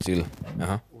Still.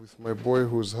 with my boy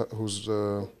who's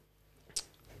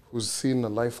seen a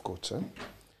life coach, and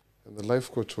the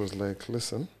life coach was like,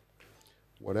 listen,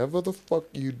 whatever the fuck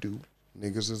you do,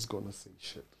 niggas is gonna say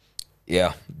shit.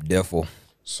 Yeah, therefore.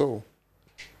 So,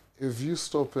 if you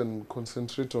stop and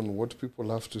concentrate on what people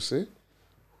have to say,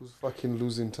 who's fucking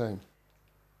losing time?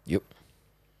 Yep.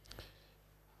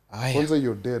 Kwanza,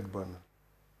 you're dead, bana.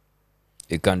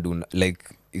 It can't do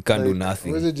do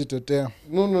nothing. Where's it?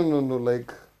 No, like.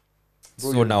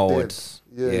 Bro, So now dead. what?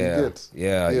 Yeah, you get.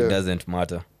 Yeah, it doesn't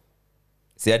matter.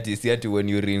 See at when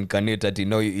you reincarnate at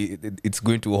it's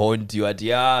going to haunt you at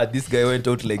this guy went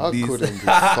out like I this. couldn't be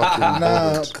fucking Nah,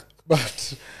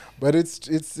 bothered. but it's.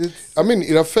 I mean,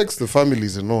 it affects the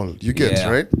families and all. You get, Yeah,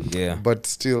 right? yeah. But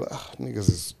still, niggas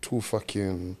is too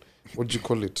fucking, what do you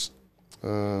call it?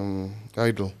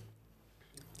 Idle.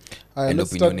 Alright, And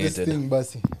let's start this opinionated.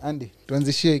 thing, basi. Andy,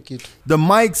 tuanzishie kitu. The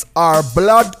mics are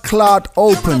blood clot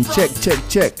open. Check.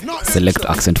 Select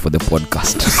accent for the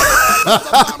podcast.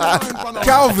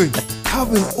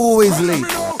 Calvin always late.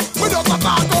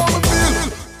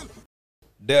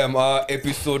 Damn,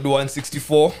 episode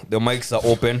 164. The mics are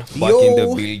open. Back Yo. in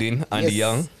the building. Andy Yes.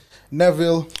 Young.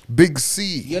 Neville. Big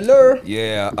C. Yeller.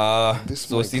 Yeah, This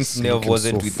so mic since is Nev looking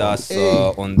wasn't so with fun. us Hey,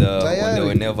 on the tayari.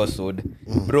 Whenever episode,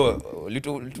 bro,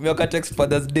 tumeweka text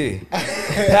Father's Day.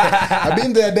 I've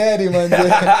been there, daddy, man.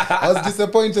 I was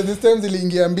disappointed. This time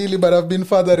ziliingia mbili, but I've been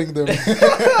fathering them.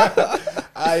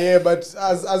 Yeah, but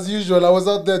as usual, I was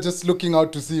out there just looking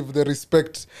out to see if the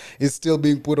respect is still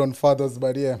being put on fathers.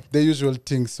 But yeah, the usual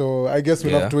thing. So I guess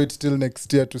we'll have to wait till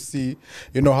next year to see,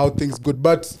 how things go.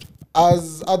 But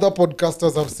as other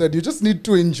podcasters have said, you just need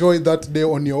to enjoy that day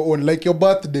on your own, like your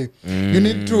birthday. You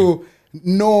need to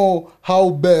know how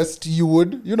best you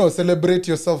would, celebrate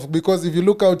yourself. Because if you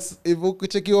look out, if you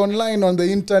check you online on the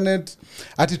internet,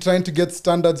 at you trying to get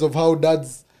standards of how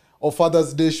Dad's or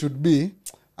Father's Day should be,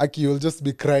 Aki, you'll just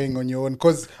be crying on your own.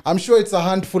 Because I'm sure it's a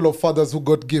handful of fathers who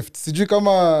got gifts. Sijui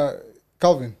kama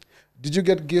Calvin, did you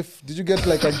get gift? Did you get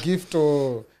like a gift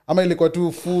or ama ilikuwa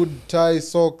tu food, tie,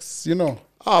 socks,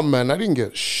 Man, I didn't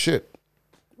get shit.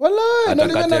 Walai, not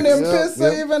even an text.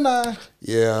 M-Pesa, Yeah. even a...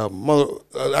 Yeah,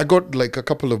 I got like a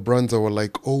couple of brands that were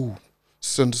like, oh,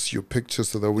 send us your pictures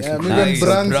so that we Yeah, can maybe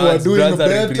brands who are doing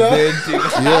better. representing.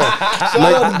 Yeah.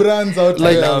 Shout out brands out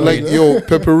like there. like yo,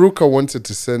 Peperuka wanted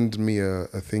to send me a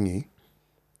thingy,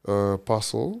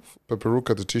 parcel.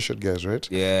 Peperuka, the t-shirt guys, right?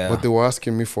 Yeah. But they were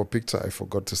asking me for a picture. I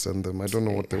forgot to send them. I don't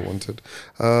know what they wanted.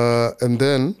 And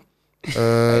then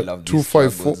I love these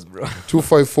 254 struggles, bro.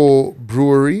 254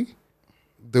 Brewery,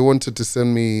 they wanted to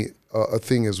send me a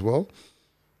thing as well.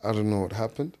 I don't know what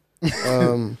happened.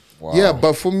 Yeah,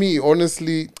 but for me,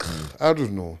 honestly, I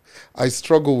don't know. I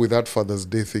struggle with that Father's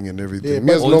Day thing and everything. Yeah,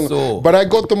 Me as also- but I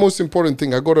got the most important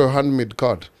thing. I got a handmade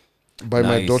card by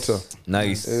my Nice. daughter.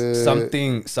 Nice.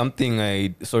 Something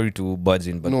I sorry to budge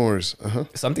in, but No worries.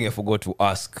 something I forgot to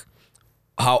ask.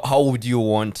 How would you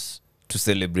want to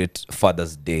celebrate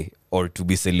Father's Day or to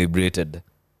be celebrated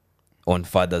on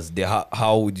Father's Day?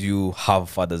 How would you have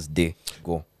Father's Day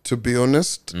go? To be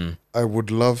honest, I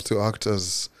would love to act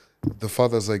as the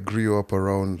fathers I grew up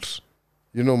around.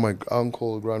 My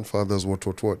uncle, grandfathers, what.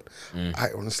 I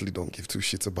honestly don't give two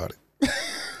shits about it.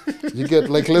 You get,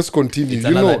 like, let's continue. It's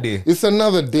another day. It's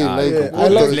another day. yeah.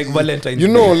 What It's the- like Valentine's you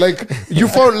Day. know, like you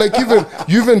found, like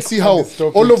you even see how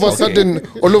all of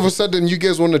a sudden you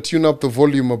guys want to tune up the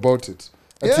volume about it.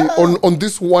 Yeah. On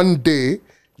this one day,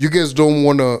 you guys don't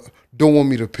want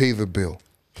me to pay the bill.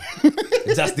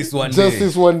 Just this one Just day.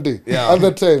 this one day. Yeah.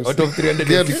 Other times, Out of get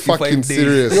 365 fucking days.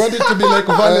 serious. You want it to be like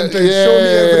Valentine's. Show me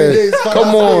every day. is Father's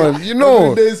Come Day. on,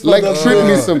 Every day is like Father's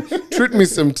treat me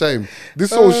some time.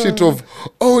 This whole shit of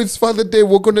it's Father Day,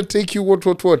 we're gonna take you what.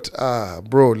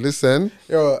 Bro, listen.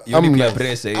 Yo, You need not- to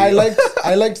press, eh?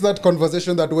 I liked that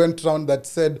conversation that went around that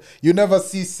said you never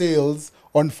see sales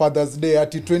on Father's Day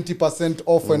at 20%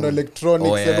 off on electronics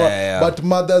Oh, yeah, and all. yeah. But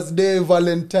Mother's Day,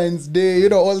 Valentine's Day,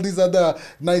 all these other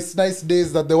nice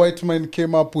days that the white man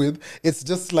came up with. It's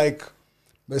just like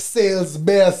the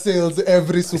bare sales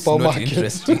every It's not supermarket.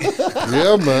 interesting.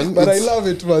 Yeah, man. But I It's- love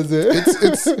it, Maze.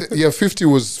 it's 50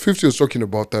 was talking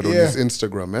about that on Yeah. his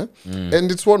Instagram, and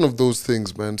it's one of those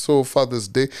things, man. So Father's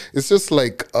Day, it's just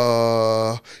like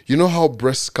how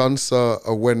Breast Cancer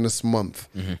Awareness Month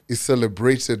is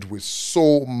celebrated with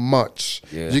so much.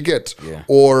 Yeah. You get, Yeah.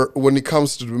 or when it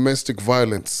comes to domestic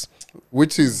violence,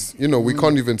 which is, we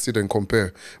can't even sit and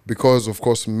compare because, of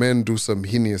course, men do some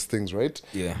heinous things, right?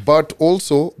 Yeah. But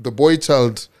also the boy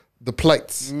child, the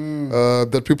plights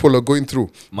that people are going through.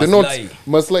 Must They're not lie.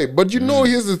 must lie. But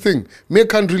here's the thing. Me, I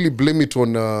can't really blame it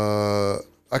on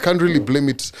I can't really blame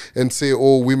it and say,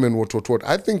 oh, women, what.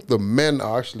 I think the men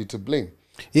are actually to blame.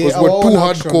 Yeah, Because we're our too own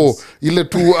hardcore. actions. Ile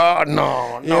too,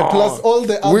 no. Yeah, plus all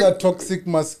the other toxic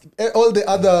all the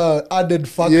other added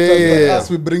factors Yeah. that us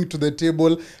we bring to the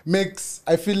table makes,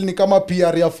 I feel ni kama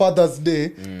PR ya Father's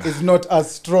Day is not as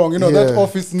strong. You know, that Yeah.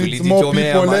 office needs more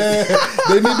Tulijichomea, people. man.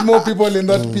 They need more people in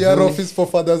that PR office for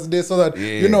Father's Day so that,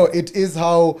 you know, it is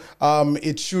how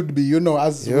it should be, you know,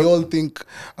 as we all think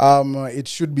it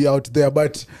should be out there.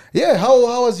 But yeah,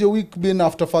 how has your week been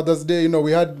after Father's Day? You know,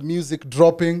 we had music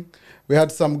dropping. We had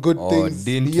some good things.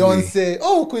 didn't we? Beyonce.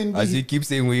 Oh, Queen As Bee. you keep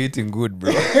saying, we're eating good,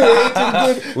 bro.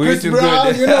 Chris eating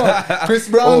Brown, good. you know, Chris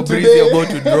Brown Oh, Breezy today. about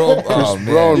to drop. Oh, man.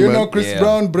 Brown, You man. know, Chris Yeah.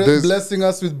 Brown There's- blessing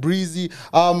us with Breezy.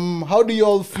 How do you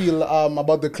all feel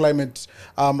about the climate,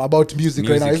 about music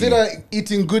right now? Is it a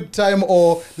eating good time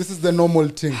or this is the normal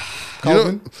thing?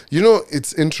 Calvin? You know,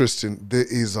 it's interesting. There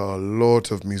is a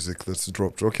lot of music that's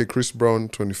dropped. Okay, Chris Brown,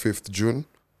 25th June,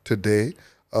 today.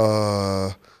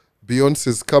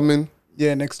 Beyonce's coming.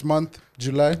 Yeah, next month,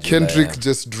 July. Kendrick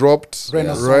just dropped,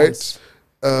 Renaissance. right?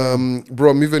 Bro,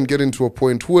 I'm even getting to a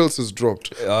point. Who else has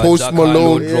dropped? Post Jack Malone,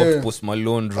 Harlow Yeah. dropped. Post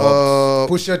Malone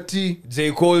dropped. Pusha T.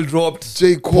 J. Cole dropped.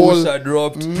 J. Cole. Pusha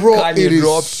dropped. Bro, Kanye it is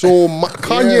dropped. so much.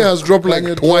 Kanye Yeah. has dropped like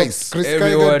Kanye twice. Chris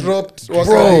Everyone. Kanye dropped. Bro,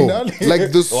 Wakadinali.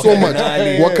 like there's so much.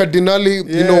 Wakadinali. Wakadinali, you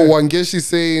Yeah. know, Wangeshi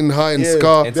saying hi and Yeah.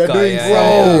 Scar. It's They're Scar, doing yeah, so.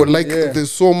 yeah, Bro, like Yeah.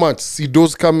 there's so much.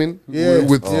 Sido's coming Yeah,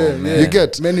 with yeah. you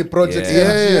get. Many projects.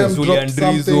 Yeah. MGM Zulian dropped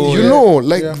something. Drizo. You Yeah. know,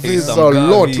 like Yeah. there's a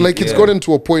Sam lot. Gavi, Like it's yeah. gotten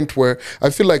to a point where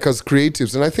I feel like as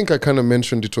creatives, and I think I kind of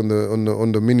mentioned it on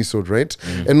the minisode, right?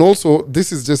 And also,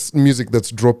 this is just music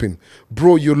that's dropping,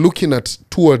 bro. You're looking at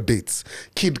tour dates.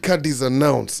 Kid Cudi's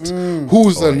announced.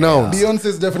 Who's announced?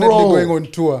 Beyonce's definitely Bro. going on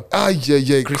tour.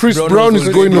 Yeah. Chris Brown Brown was is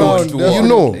already going Brown, on. definitely. You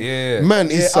know, Yeah. man,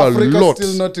 Yeah, it's a Africa's lot.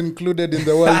 still not included in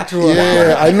the world tour.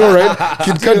 Yeah, I know, right?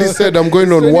 Kid Cudi said, "I'm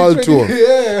going on world tour."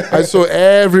 Yeah. I saw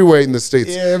everywhere in the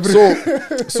states. Yeah,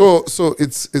 So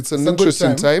it's an It's a good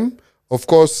interesting time. Of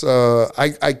course,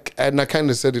 I kind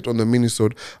of said it on the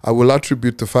minisode. I will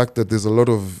attribute the fact that there's a lot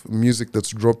of music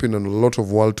that's dropping and a lot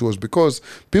of world tours because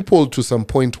people to some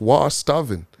point were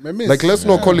starving. Maybe Like let's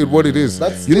not call it what it is.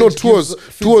 That You know, stage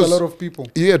feeds tours. a lot of people.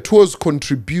 Yeah, tours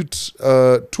contribute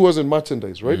tours and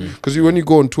merchandise, right? Because when you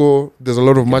go on tour, there's a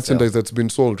lot of merchandise that's been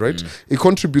sold, right? It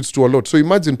contributes to a lot. So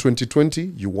imagine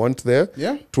 2020, you weren't there.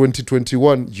 Yeah.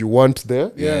 2021, you weren't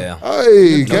there. Yeah. Hey, Now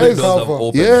the guys. doors have cover.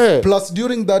 opened. Yeah. Plus,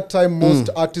 during that time, most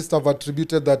artists have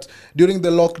attributed that during the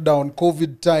lockdown,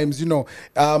 COVID times, you know,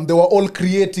 they were all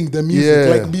creating the music.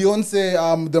 Yeah. Like Beyonce,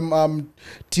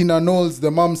 Tina Knowles,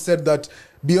 the mom said that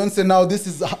Beyonce now, this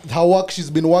is her work.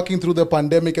 She's been working through the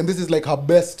pandemic, and this is like her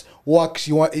best work.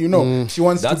 She wants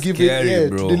That's to give scary, it,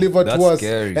 bro. to deliver That's to us.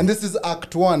 scary. And this is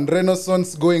Act 1,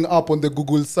 Renaissance going up on the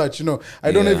Google search. You know,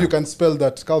 I don't know if Yeah. you can spell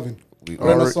that, Calvin.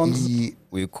 Renaissance.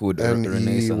 We could.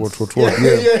 Renaissance. Renaissance.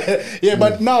 Yeah. Yeah.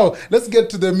 But now let's get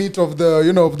to the meat of the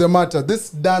of the matter. This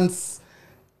dance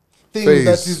thing Phase.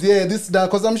 that is this dance,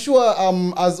 because I'm sure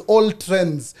as all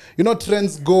trends,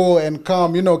 trends go and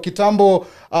come. Kitambo,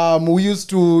 we used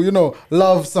to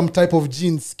love some type of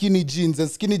jeans, skinny jeans, and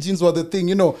skinny jeans were the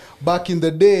thing back in the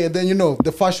day. And then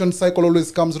the fashion cycle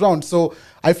always comes around. So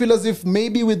I feel as if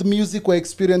maybe with music we're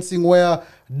experiencing where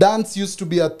dance used to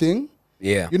be a thing.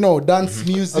 Yeah. Dance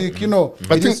music, it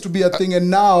think- used to be a thing.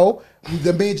 And now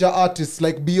the major artists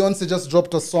like Beyonce just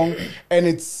dropped a song and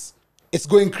it's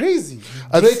going crazy.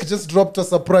 Drake just dropped a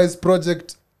surprise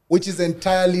project which is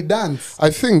entirely dance.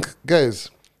 I think, guys,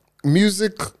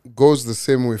 music goes the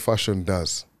same way fashion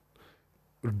does.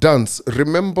 Dance.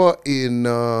 Remember in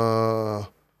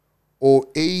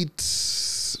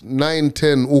 08, 9,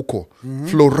 10, Uko,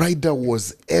 Florida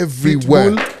was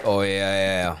everywhere. Pitbull. Oh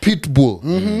yeah. Pitbull,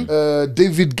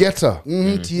 David Guetta,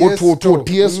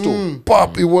 Tiesto,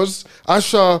 Pop. It was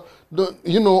Asha.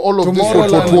 All of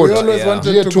Tomorrowland. this. We always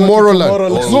wanted Yeah, to go to Tomorrowland.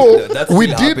 Tomorrowland. Oh, So that's we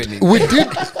still did, happening.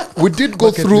 we did go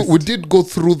Bucket through, list. we did go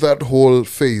through that whole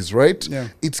phase, right? Yeah.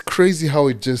 It's crazy how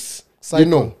it just,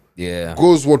 Cycle. Yeah.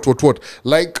 goes what.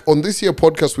 Like on this year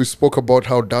podcast, we spoke about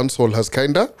how dancehall has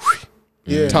kinda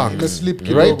tanked, the sleep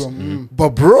right? kidogo. But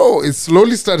bro, it's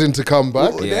slowly starting to come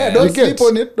back. Yeah, You don't get? sleep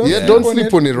on it. Don't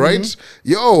sleep on it, right?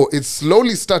 Yo, it's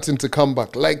slowly starting to come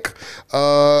back. Like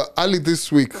early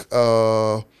this week,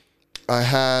 I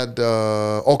had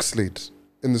Oxlade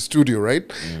in the studio, right?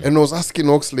 And I was asking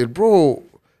Oxlade, bro,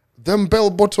 them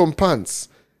bell-bottom pants.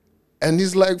 And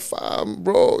he's like, fam,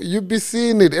 bro, you be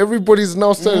seeing it. Everybody's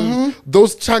now selling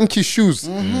those chunky shoes.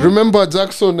 Remember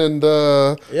Jackson and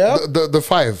Yeah. the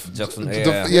five? Jackson, The-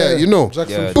 yeah. yeah, Yeah, Jackson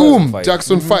Yeah, five. Boom, Five.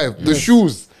 Jackson 5. The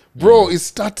shoes. bro, it's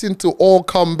starting to all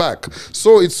come back.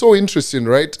 So it's so interesting,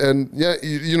 right? And yeah,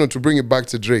 you know, to bring it back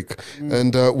to Drake,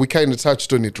 and we kind of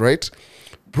touched on it, right?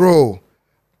 Bro,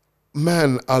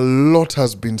 man, a lot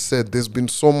has been said. There's been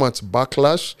so much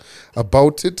backlash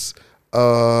about it.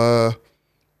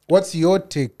 What's your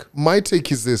take? My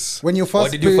take is this. When you Or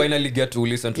first did you play- finally get to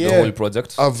listen to the Yeah. whole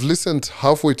project? I've listened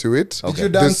halfway to it. Did you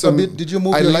There's dance a bit? Did you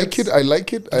move I your like hips? it. I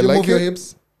like it. I Did you like move your it.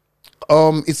 hips?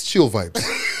 It's chill vibes.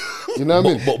 You know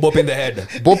what I mean? Bop in the head.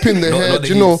 Bop in the No, head, not the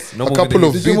you know, hips. No a moving couple the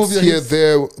of hips. Did you move beats your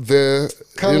here, hips? there,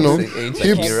 Come you know, on. Ain't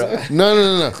hips. Shakira. No.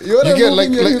 You're You not get like,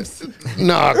 moving your like, hips.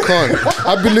 nah, I can't.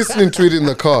 I've been listening to it in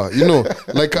the car, you know.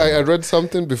 Like I read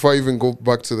something before I even go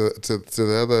back to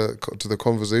the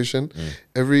conversation.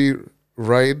 Every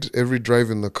ride, every drive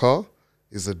in the car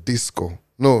is a disco.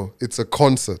 No, it's a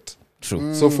concert.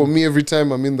 True. So for me, every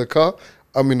time I'm in the car,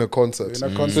 I'm in a concert. In a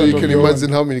So concert you of can your imagine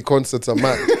how many concerts I'm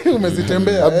at.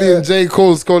 Umezitembea, I've been J.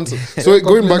 Cole's concert. So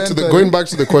going back to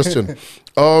the question,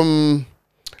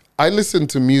 I listen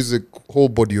to music, whole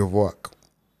body of work,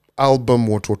 album,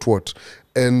 what,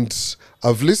 and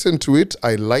I've listened to it.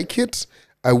 I like it.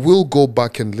 I will go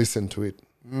back and listen to it.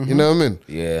 You know what I mean?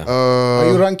 Yeah. Are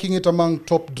you ranking it among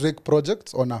top Drake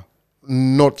projects or not?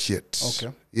 Not yet.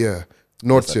 Okay. Yeah,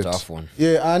 not That's a yet. tough one.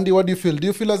 Yeah, Andy, what do you feel? Do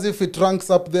you feel as if it ranks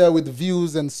up there with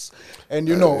Views and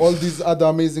you know all these other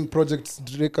amazing projects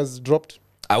Drake has dropped?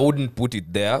 I wouldn't put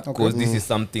it there because this is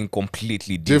something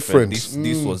completely Different. different.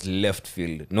 This was left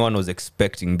field. No one was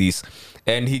expecting this.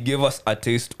 And he gave us a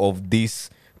taste of this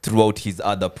throughout his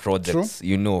other projects,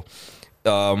 you know.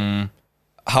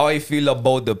 How I feel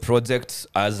about the project,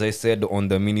 as I said on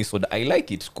the minisode, I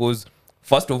like it because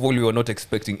first of all, we were not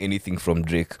expecting anything from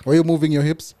Drake. Were you moving your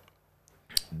hips?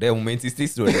 The moment is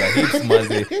this story, hips,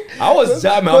 man. I was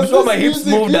jamming. I'm sure my hips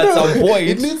moved at some It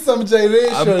point. needs some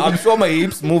gyration. I'm sure my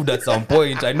hips moved at some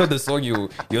point. I know the song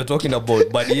you're talking about,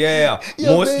 but yeah,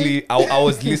 mostly I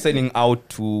was listening out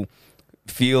to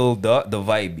feel the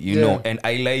vibe, you know, and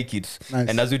I like it. Nice.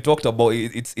 And as we talked about,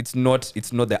 it's not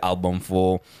the album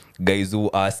for guys who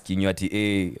asking you,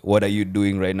 hey, what are you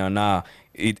doing right now? Nah,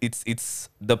 it's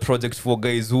the project for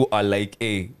guys who are like,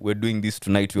 hey, we're doing this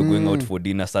tonight. We're going out for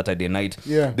dinner Saturday night.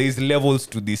 Yeah. There's levels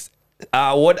to this.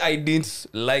 What I didn't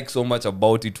like so much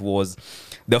about it was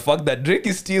the fact that Drake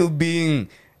is still being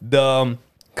the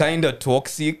kind of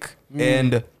toxic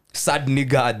and sad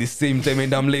nigga at the same time,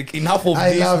 and I'm like, enough of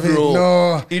I this, love it. bro.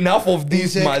 No. Enough of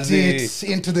this, Inject maze. it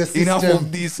into the system. Enough of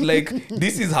this. Like,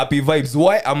 this is happy vibes.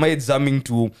 Why am I jamming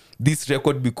to this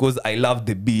record? Because I love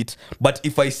the beat. But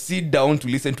if I sit down to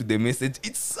listen to the message,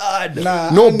 it's sad. Nah,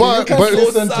 No, Andy, but you can't but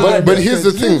listen to but, the but here's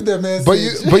the message. Leave thing. the message.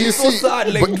 But you It's so see,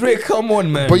 sad. Like, Drake, come on,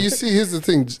 man. but you see, here's the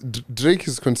thing. Drake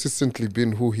has consistently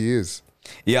been who he is.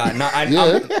 Yeah, nah, and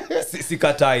Yeah.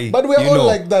 Sikatai. But we're you all know,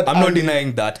 like that, I'm not Andy.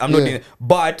 denying that. I'm not Yeah. denying.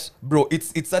 But bro,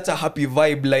 it's such a happy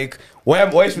vibe. Like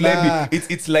why should Nah. I be?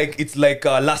 It's like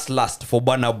last for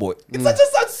Burna Boy. It's such a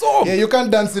sad song. Yeah, you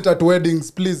can't dance it at weddings.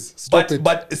 Please stop it.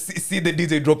 But see the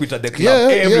DJ drop it at the club.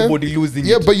 Yeah, Everybody losing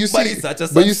Yeah, it. but you see, it's such a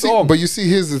sad but you see, song. but you see,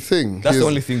 here's the thing. That's the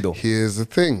only thing, though. Here's the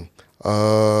thing.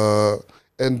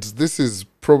 And this is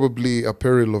probably a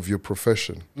peril of your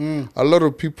profession. A lot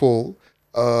of people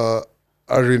are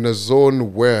in a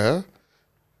zone where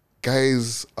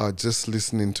guys are just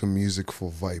listening to music for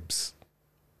vibes.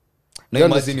 now you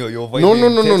imagine your voice. No, being no,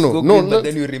 no, no, textbook no, in, no. But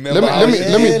then you remember. Let me- how let me- she-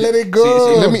 let me- let it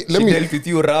go. Let me she dealt with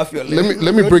you rough. You're like,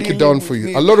 let me you're break it dealing down with for you.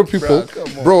 me. A lot of people, Bruh,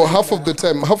 come on. bro, half of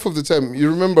the time, you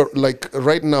remember, like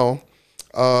right now,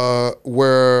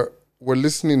 we're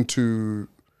listening to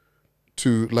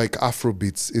like Afro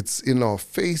beats. It's in our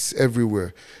face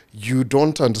everywhere. You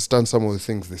don't understand some of the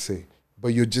things they say, but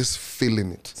you're just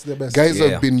feeling it. the best. Guys Yeah.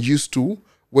 have been used to.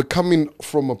 We're coming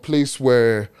from a place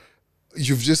where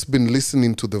you've just been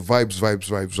listening to the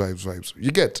vibes.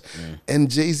 You get? And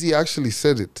Jay-Z actually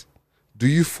said it. Do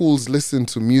you fools listen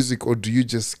to music or do you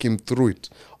just skim through it?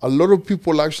 A lot of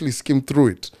people actually skim through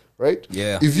it, right?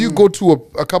 Yeah. If you go to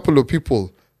a couple of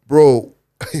people, bro,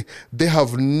 they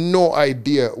have no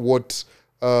idea what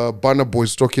Burna Boy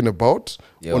is talking about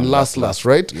Yeah, on on Last Last Last,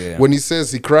 right? Yeah. When he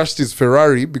says he crashed his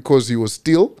Ferrari because he was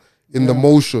still in the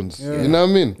motions. You know what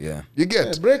I mean? Yeah. You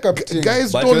get? break up thing.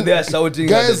 Guys But don't... you're there shouting at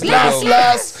Guys, the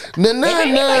last, club.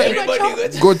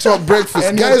 nah. Go to breakfast.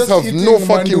 And you're Guys just have eating no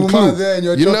fucking manduma clue. there and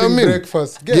you're You know what I chopping mean?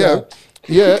 breakfast. Get Yeah. up.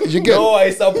 Yeah, you get. No,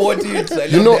 I support it. I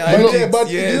You love know, the you know, ideas, but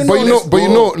yes. you but you know, Let's but you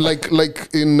go. know, like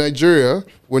in Nigeria,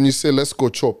 when you say let's go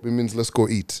chop, it means let's go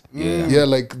eat. Yeah,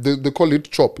 like they call it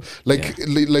chop. Like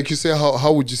like you say,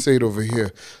 how would you say it over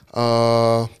here?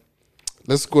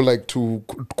 Let's go like to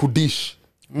Kudish.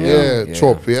 Yeah, Yeah.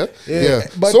 chop. Yeah. Yeah,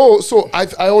 but- So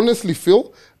I honestly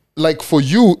feel like for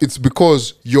you, it's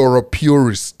because you're a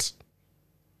purist.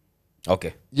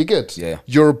 Okay. You get? Yeah.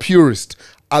 You're a purist.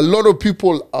 A lot of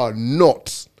people are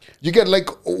not. You get, like,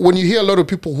 when you hear a lot of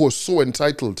people who are so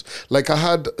entitled, like I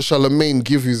had Charlemagne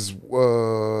give his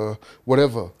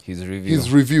whatever. His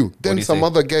review. Then did he some say?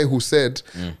 other guy who said,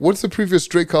 what's the previous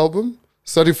Drake album?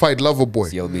 Certified Lover Boy.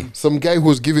 CLB. Some guy who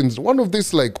was giving one of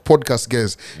these like podcast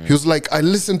guys. He was like, I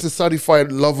listened to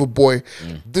Certified Lover Boy.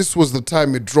 This was the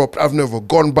time it dropped. I've never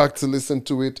gone back to listen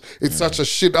to it. It's such a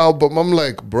shit album. I'm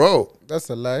like, bro, That's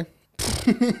a lie.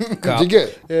 you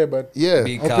get? Yeah, but Yeah.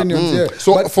 Big cap. opinions, yeah.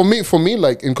 So But- for me,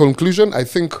 like in conclusion, I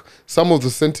think some of the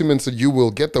sentiments that you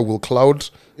will get that will cloud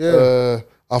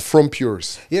are from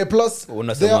purists. Yeah, plus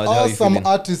Unasema there how are you some feeling?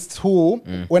 artists who,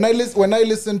 when I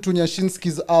listen to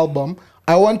Nyashinsky's album,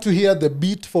 I want to hear the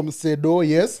beat from Sedo,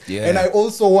 yes, Yeah. and I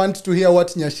also want to hear what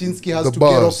Nyashinsky has The to get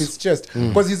bars. off his chest,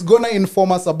 because he's gonna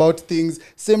inform us about things.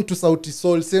 Same to Sauti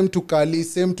Sol, same to Kali,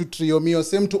 same to Triomio,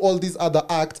 same to all these other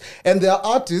acts, and there are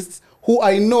artists who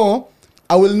I know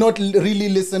I will not really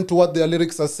listen to what their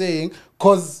lyrics are saying,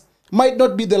 because might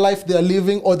not be the life they are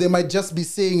living, or they might just be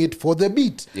saying it for the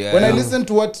beat. Yeah. When I listen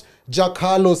to what Jack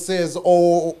Harlow says,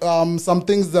 or some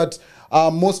things that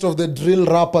most of the drill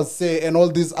rappers say, and all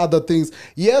these other things,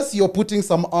 yes, you're putting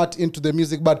some art into the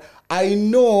music, but I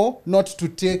know not to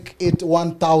take it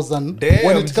 1,000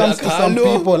 when it comes Jack to some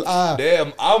Harlow. people.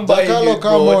 Damn, I'm Jack buying Harlow, it, bro.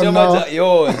 come on Whatever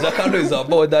now. Jack Harlow is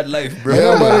about that life, bro.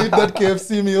 Yeah, but eat that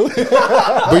KFC meal.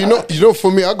 But you know,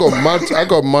 for me, I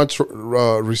got much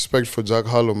respect for Jack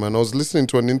Harlow, man. I was listening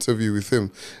to an interview with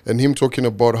him, and him talking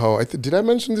about how did I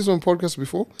mention this on podcast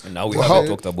before? Now we How- haven't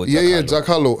talked about yeah, Jack yeah, Harlow. Jack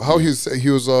Harlow. How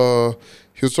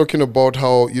he was talking about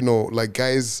how, you know, like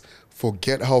guys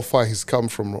forget how far he's come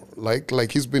from.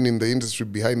 Like he's been in the industry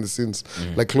behind the scenes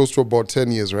like close to about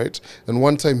 10 years, right? And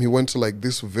one time he went to like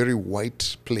this very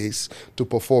white place to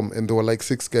perform, and there were like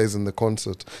 6 guys in the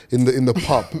concert in the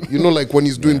pub. You know, like when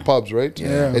he's doing pubs, right?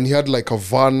 Yeah. And he had like a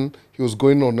van. He was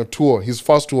going on a tour. His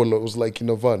first tour was like in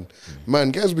a van. Man,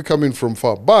 guys be coming from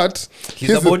far. But He's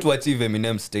here's the- about to achieve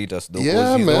Eminem status, though. 'cause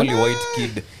Yeah, he's man. the only white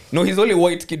kid. No, he's the only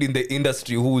white kid in the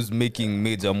industry who's making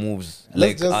major moves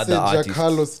like Let's just other say artists. Jack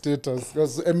Harlow's status,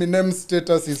 because Eminem's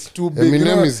status is too big. You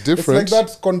Eminem know, is different. It's like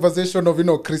that conversation of, you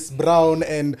know, Chris Brown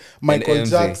and Michael MJ.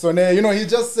 Jackson. You know, he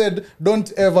just said,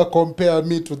 "Don't ever compare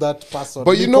me to that person,"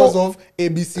 But you because know- of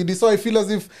ABCD. So I feel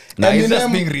as if Nah, he's just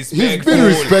Eminem. being respectful. he's been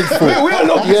respectful. We all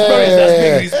know Chris Yeah, Brown is just being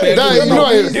yeah, respectful. That, you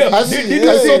know, Did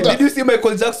I saw that. you see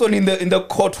Michael Jackson in the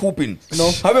court whooping? No.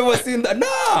 Have you ever seen that?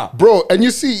 Nah. Bro, and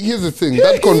you see, here's the thing.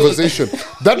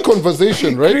 That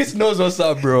conversation, right? Chris knows what's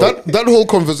up, bro. That whole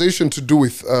conversation to do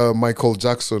with Michael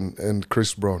Jackson and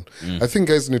Chris Brown. I think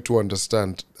guys need to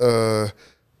understand.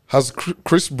 Has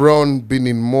Chris Brown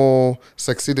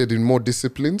succeeded in more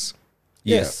disciplines?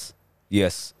 yes.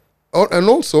 Yes. Oh, and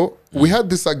also, we had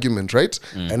this argument, right?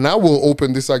 And I will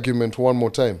open this argument one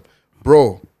more time.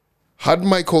 Bro, had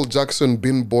Michael Jackson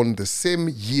been born the same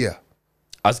year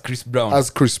As Chris Brown. as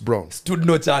Chris Brown, stood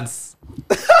no chance.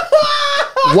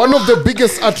 one of the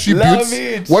biggest attributes, Love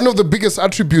it. one of the biggest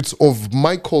attributes of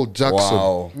Michael Jackson,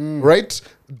 Wow. right?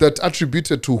 That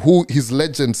attributed to who his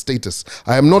legend status.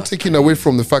 I am not taking away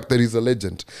from the fact that he's a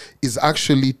legend. Is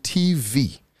actually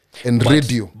TV and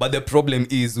radio. But the problem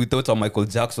is, without a Michael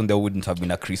Jackson, there wouldn't have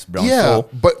been a Chris Brown. Yeah, so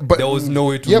but there was no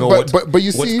way to yeah, know but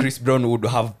you what see, Chris Brown would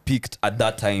have picked at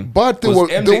that time. But there 'Cause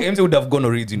were- MJ would have gone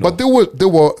original. but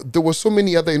there were so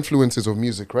many other influences of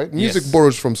music, right? Music Yes.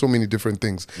 borrows from so many different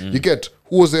things. You get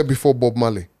who was there before Bob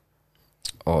Marley?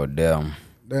 oh damn!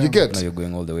 You get Now you're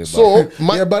going all the way back. so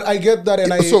my, Yeah, but I get that,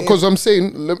 and so because I'm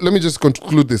saying, let me just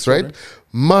conclude this, right?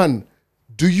 Man,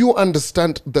 do you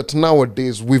understand that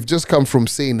nowadays we've just come from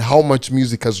saying how much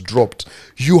music has dropped?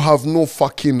 You have no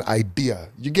fucking idea.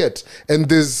 You get, and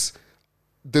there's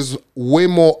way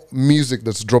more music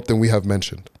that's dropped than we have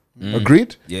mentioned.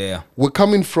 Agreed? yeah. We're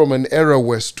coming from an era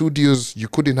where studios, you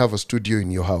couldn't have a studio in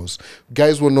your house.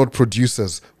 Guys were not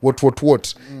producers. What?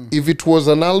 If it was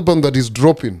an album that is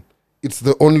dropping, it's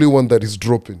the only one that is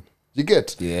dropping. You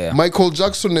get? Yeah. Michael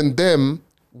Jackson and them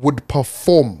would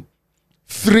perform.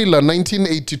 Thriller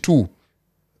 1982.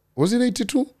 Was it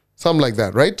 82? Something like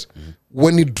that, right?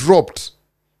 When it dropped,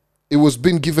 it was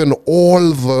being given all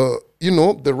the,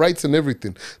 the rights and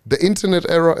everything. The internet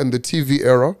era and the TV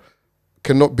era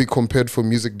cannot be compared for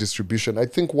music distribution. I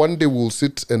think one day we'll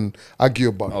sit and argue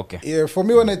about it. Okay. Yeah, for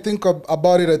me, when I think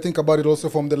about it, I think about it also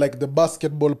from the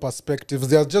basketball perspectives.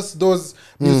 They are just those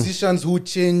musicians who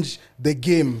change the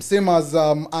game, same as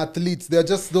athletes. They are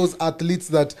just those athletes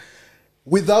that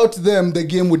without them, the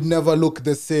game would never look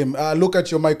the same. Look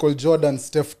at your Michael Jordan,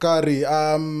 Steph Curry,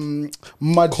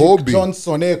 Magic Kobe.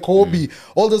 Johnson, Kobe.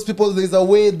 All those people, there's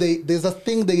a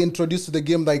thing they introduced to the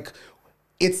game, like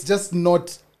it's just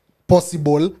not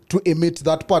possible to emit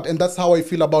that part. And that's how I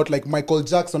feel about like Michael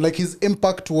Jackson. Like his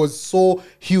impact was so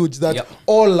huge that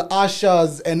all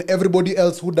ushers and everybody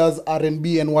else who does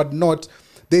R&B and whatnot,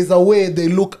 there's a way they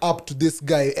look up to this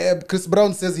guy. Chris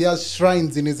Brown says he has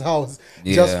shrines in his house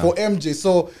just for MJ.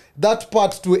 So that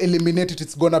part, to eliminate it,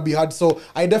 it's gonna be hard. So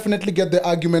I definitely get the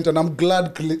argument, and I'm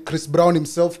glad Chris Brown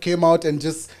himself came out and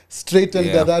just straightened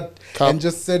that and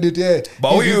just said it. Yeah,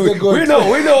 but we know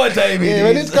what time it is.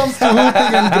 When it comes to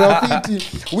hooping and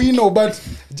graffiti, we know. But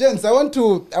gents, I want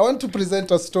to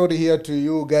present a story here to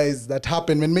you guys that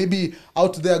happened, and maybe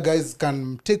out there guys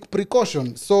can take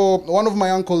precaution. So one of my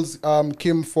uncles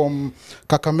came from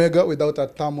Kakamega without a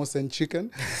thermos and chicken.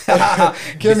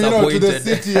 Came to the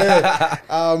city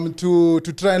to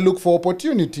try and look for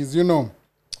opportunities,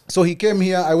 So he came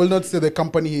here. I will not say the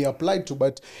company he applied to,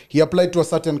 but he applied to a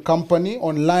certain company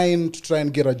online to try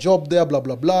and get a job there, blah,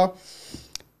 blah, blah.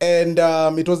 And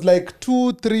it was like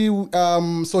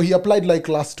 2-3, so he applied like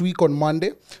last week on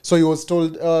Monday. So he was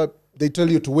told, they tell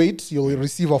you to wait, you'll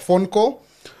receive a phone call.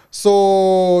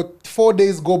 So 4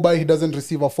 days go by, he doesn't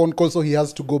receive a phone call, so he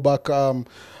has to go back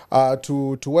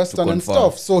to Western and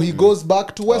stuff. So he goes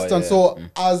back to Western. So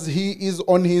as he is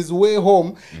on his way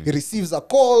home, he receives a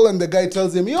call, and the guy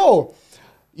tells him, yo,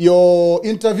 your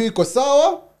interview iko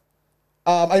sawa.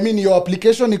 Your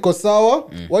application iko sawa.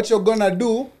 What you're gonna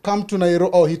do, come to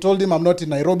Nairobi. Oh, he told him, I'm not in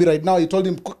Nairobi right now. He told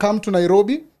him, come to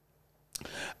Nairobi.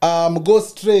 Go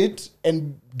straight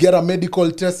and get a medical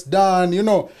test done,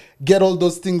 get all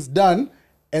those things done,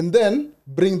 and then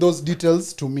bring those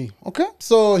details to me. Okay?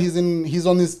 So he's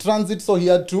on his transit, so he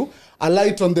had to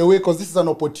alight on the way because this is an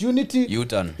opportunity.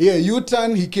 U-turn. Yeah,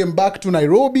 U-turn. He came back to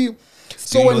Nairobi.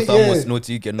 Still no thermos, no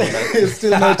chicken, no that.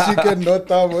 Still no chicken, no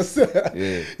thermos.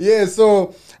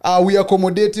 So we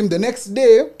accommodate him. The next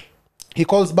day, he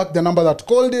calls back the number that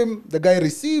called him. The guy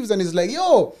receives and he's like,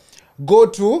 yo, go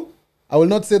to, I will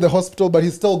not say the hospital, but he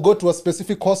still go to a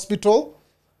specific hospital,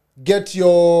 get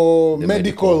your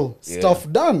medical stuff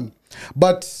done.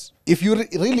 But if you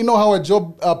really know how a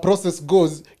job process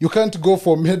goes, you can't go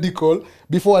for medical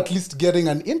before at least getting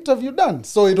an interview done.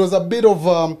 So it was a bit of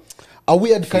a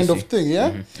weird kind of thing,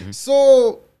 yeah?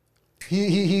 So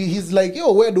he's like,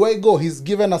 yo, where do I go? He's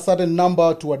given a certain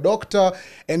number to a doctor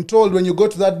and told when you go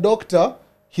to that doctor,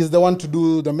 he's the one to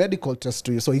do the medical test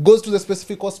to you. So he goes to the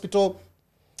specific hospital,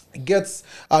 gets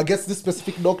this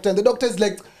specific doctor, and the doctor is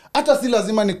like, hata si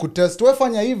lazima nikutest,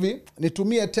 wefanya hivi,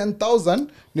 nitumie 10,000,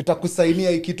 nitakusainia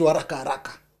hii kitu haraka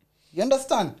haraka. You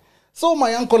understand? So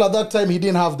my uncle at that time, he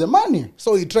didn't have the money.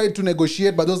 So he tried to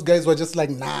negotiate, but those guys were just like,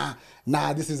 nah,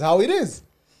 this is how it is.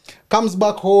 Comes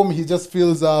back home, he just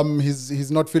feels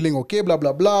he's not feeling okay, blah,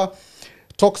 blah, blah.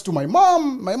 Talks to my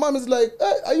mom. My mom is like,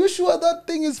 hey, are you sure that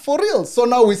thing is for real? So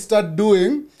now we start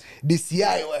doing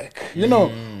DCI work,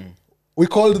 We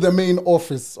called the main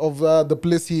office of the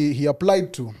place he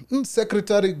applied to.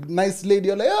 Secretary, nice lady.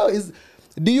 You're like,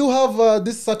 do you have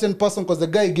this certain person? Because the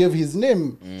guy gave his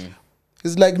name.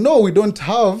 He's like, no, we don't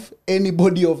have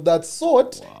anybody of that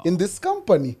sort in this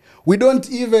company. We don't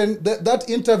even, that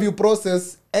interview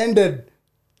process ended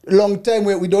long time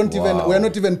where we're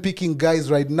not even picking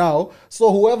guys right now.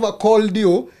 So whoever called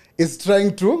you is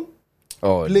trying to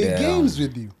play games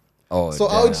with you.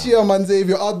 Out here, manze, if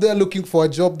you're out there looking for a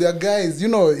job, there are guys,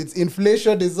 it's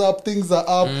inflation is up, things are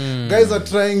up. Guys are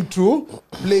trying to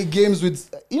play games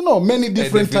with, many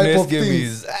different type of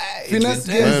things. Finesse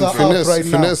games are up right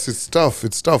now. Finesse, it's tough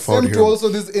out Same here. to also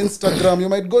this Instagram. You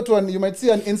might go to you might see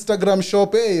an Instagram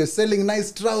shop, you're selling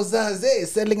nice trousers,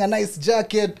 selling a nice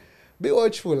jacket. Be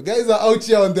watchful. Guys are out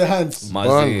here on the hunt.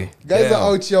 Guys are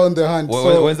out here on the hunt.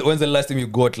 When's the last time you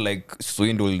got like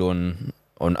swindled on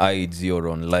IG or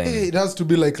online? It has to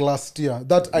be like last year.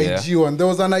 That IG one. There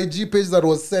was an IG page that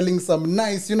was selling some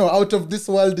nice, out of this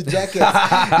world jackets.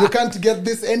 You can't get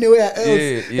this anywhere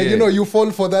else. And you fall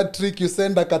for that trick. You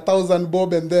send like 1,000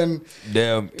 bob and then...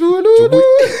 Damn.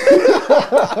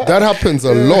 That happens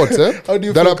a lot, eh? How do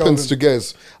you that feel, happens Calvin? to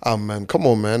guys. Ah, man, come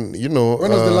on, man. When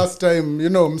was the last time,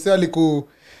 mse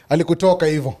alikutoka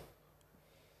hivo?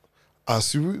 I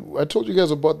told you guys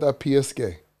about that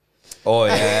PSK. Oh,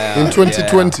 yeah. In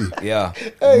 2020. Yeah.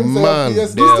 Hey, Man, do you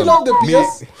still have the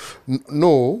PS?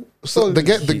 No. So the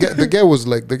guy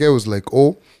was like,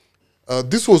 oh,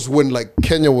 this was when like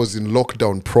Kenya was in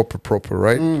lockdown proper,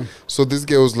 right? So this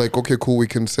guy was like, okay, cool, we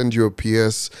can send you a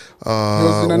PS.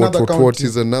 was in another county.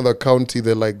 Is another county.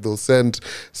 They'll send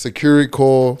security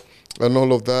call. and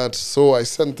all of that. So I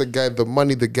sent the guy the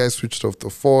money. The guy switched off the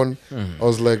phone. I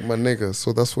was like, my nigga,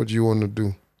 so that's what you want to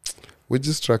do? We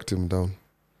just tracked him down.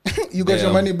 You got your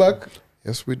Damn. money back?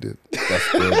 Yes, we did.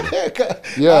 That's good.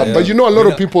 Yeah, but you know, a lot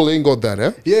of people ain't got that,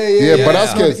 eh? Yeah. But I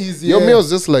It's not scared. easy, Yo, yeah. me, I was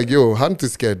just like, yo, Hunt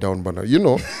is scared down, but you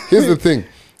know, here's the thing.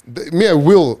 Me, I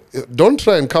will. Don't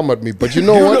try and come at me, but you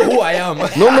know You what? know who I am. No.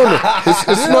 It's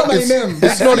know not. my It's, name.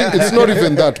 it's not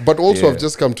even that. But also, Yeah. I've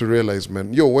just come to realize,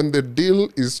 man. Yo, when the deal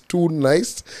is too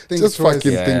nice, Think just twice.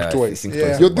 fucking Yeah, think yeah, twice. think Yeah.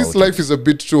 twice Yo, about this it. life is a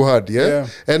bit too hard, yeah? Yeah.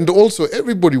 And also,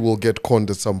 everybody will get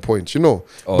conned at some point, you know.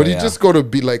 Oh, but you yeah. just gotta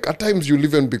be like, at times you'll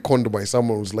even be conned by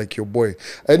someone who's like your boy,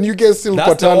 and you guys still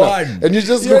That's the patana, one. and you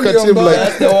just You're look at the him umbrella. like,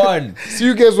 That's the one. see,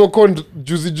 you guys were conned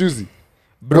juicy.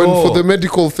 Bro. When for the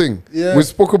medical thing, Yeah. we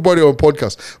spoke about it on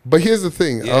podcast. But here's the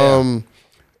thing, Yeah.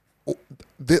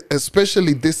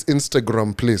 especially this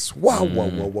Instagram place. Wow.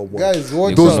 Guys,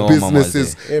 watch Those out. know,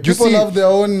 businesses. Yeah, You people see, have their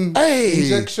own Hey.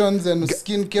 injections and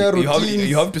skincare You have, routines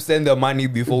you have to send the money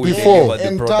before we Before. deliver the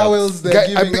and products. towels they're Guy,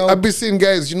 giving out. I've been seeing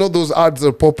guys, you know those ads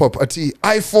that pop up at the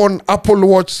iPhone, Apple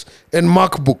Watch, and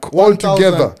MacBook all 1,000.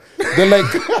 together.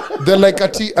 They're like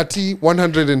at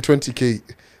 120k.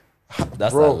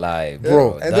 That's Bro. a lie, Bro.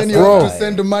 bro. And That's then you a Bro. have to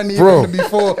send money Bro. even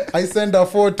before I send a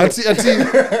photo. At this,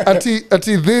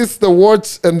 the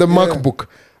watch and the MacBook.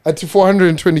 At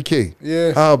 420k.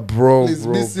 Yeah. Ah, bro. Please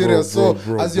bro, be serious. bro, So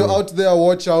bro, as you're bro. out there,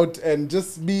 watch out and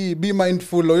just be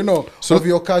mindful, of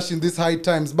your cash in these high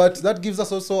times. But that gives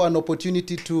us also an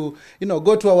opportunity to,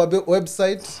 go to our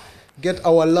website, get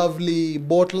our lovely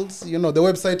bottles. The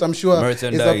website I'm sure is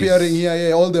Merchandise. appearing here.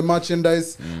 Yeah, all the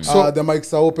merchandise. So- The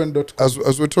mics are open.com.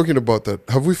 As we're talking about that,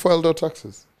 have we filed our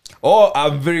taxes? Oh,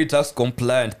 I'm very tax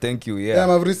compliant. Thank you. Damn,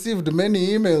 Yeah. I've received many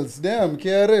emails. Damn,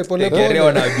 KRA, pole Take care pole.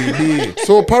 on BD.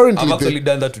 So apparently, I've actually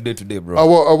done that today, bro.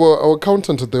 our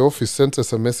accountant at the office sent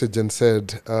us a message and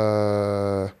said,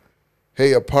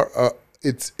 "Hey,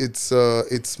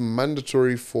 it's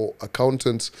mandatory for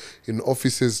accountants in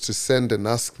offices to send and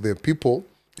ask their people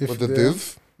If whether they-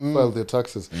 they've filed their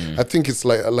taxes." I think it's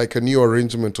like a new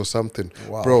arrangement or something.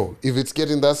 Wow. Bro, if it's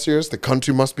getting that serious, the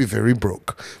country must be very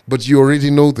broke. But you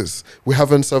already know this. We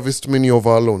haven't serviced many of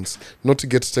our loans. Not to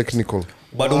get technical.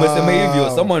 But umesema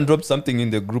hivyo, someone dropped something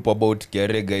in the group about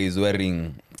Kerega is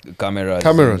wearing cameras.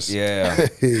 Cameras. Yeah.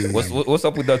 What's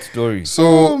up with that story?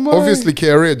 So my. obviously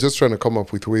KRA are just trying to come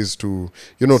up with ways to,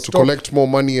 to Stop. collect more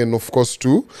money and of course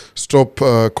to stop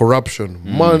corruption.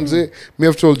 Manze, me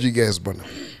have told you guys, bana.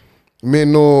 Me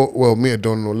I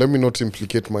don't know. Let me not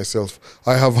implicate myself.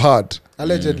 I have heard,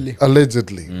 Allegedly.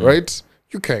 allegedly, right?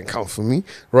 You can't count for me,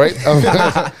 right?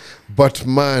 But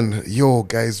man, yo,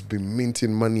 guys be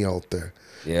minting money out there.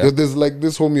 Yeah. Yo, there's like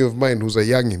this homie of mine who's a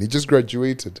youngin. He just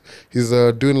graduated. He's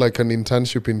doing like an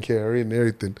internship in KRA and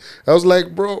everything. I was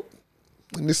like, bro,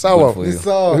 ni sawa. Good for you.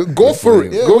 So, Go for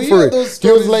it. Yeah, Go we for hear it. those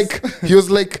He was stories.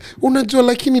 like, unajua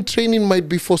lakini training might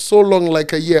be for so long,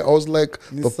 like a year. I was like,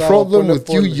 Ni the sawa, problem pole with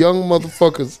pole. you young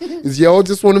motherfuckers is y'all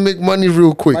just want to make money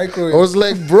real quick. Microwave. I was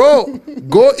like, bro,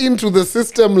 go into the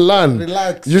system, learn.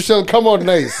 Relax. You shall come out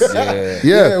nice. Yeah.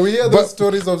 Yeah, we hear but- those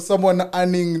stories of someone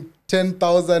earning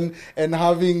 10,000 and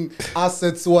having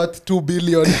assets worth 2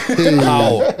 billion.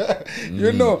 How?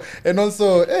 And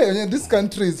also, hey, this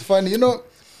country is funny.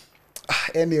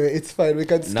 Anyway, it's fine. We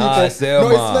can skip Nah, it. sema.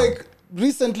 No, it's like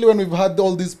recently when we've had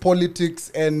all this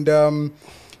politics and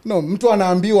mtu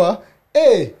anaambiwa,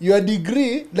 hey, your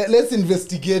degree, let's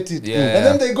investigate it. Yeah. And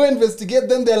then they go investigate,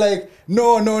 then they're like,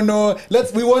 no,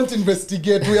 we won't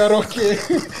investigate, we are okay.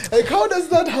 Like, how does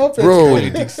that happen? Bro,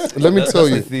 Politics. let me That's tell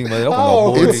the you. thing, man.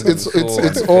 How?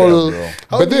 It's all.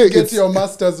 How but do you there, get it's, your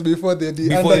masters before the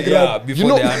Before, undergrad? yeah,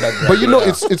 before the undergrad. but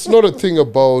yeah. it's not a thing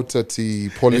about the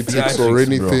politics Exactly, or bro.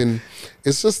 anything.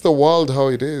 It's just the world how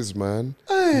it is, man.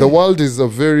 The world is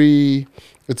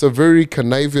it's a very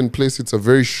conniving place. It's a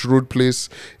very shrewd place.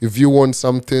 If you want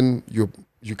something,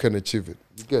 you can achieve it.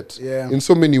 You get in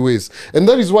so many ways, and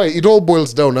that is why it all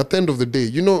boils down. At the end of the day,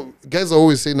 guys are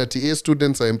always saying that A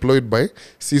students are employed by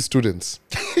C students.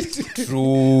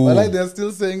 True. Well, like they're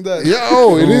still saying that.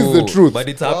 Yeah, it is the truth. But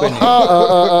it's happening.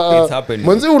 It's happening.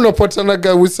 Manze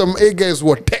unapatanaga with some A guys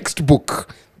who are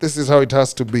textbook. This is how it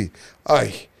has to be.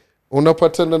 Aye.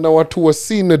 Unapatana na watu wa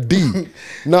C na D.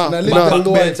 Na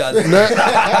little Backbenchers.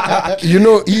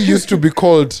 He used to be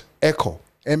called Echo.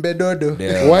 Embedodo.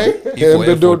 Yeah. Why? E for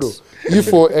Embedodo. efforts. E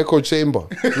for Echo Chamber.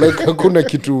 Like hakuna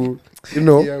kitu,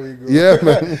 Here we go. Yeah,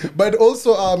 man. But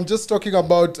also, just talking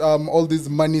about all these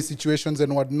money situations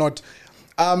and whatnot.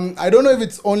 I don't know if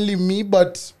it's only me,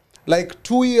 but like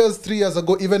 2 years, 3 years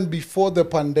ago, even before the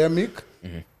pandemic,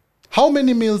 how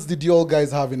many meals did you all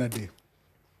guys have in a day?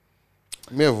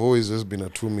 Me, I've always just been a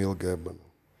 2 meal guy, but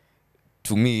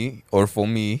To me, or for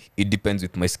me, it depends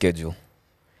with my schedule.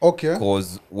 Okay.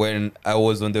 Because when I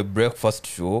was on the breakfast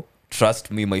show,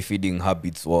 trust me, my feeding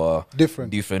habits were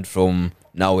Different. from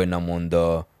now when I'm on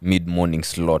the mid-morning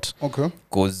slot. Okay.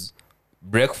 Because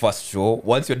breakfast show,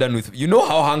 once you're done with, you know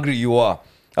how hungry you are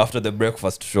after the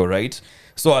breakfast show, right?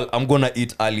 So I'm gonna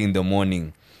eat early in the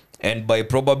morning, and by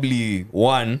probably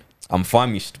 1, I'm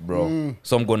famished, bro.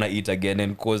 So I'm gonna eat again,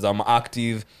 and because I'm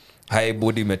active, high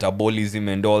body metabolism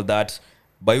and all that,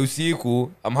 by usiku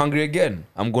I'm hungry again,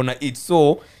 I'm gonna eat.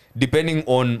 So depending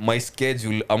on my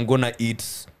schedule, I'm gonna eat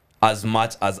as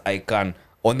much as I can.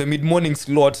 On the mid-morning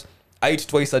slot, I eat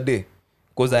twice a day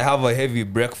because I have a heavy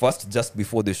breakfast just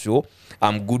before the show.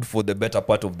 I'm good for the better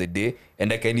part of the day,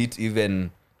 and I can eat even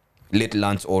late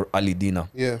lunch or early dinner.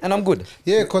 Yeah. And I'm good.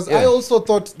 Yeah, because I also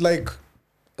thought like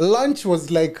lunch was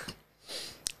like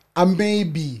a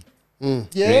maybe. Yeah,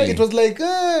 Really? it was like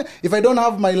if I don't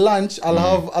have my lunch, I'll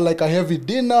have like a heavy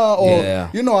dinner, or Yeah.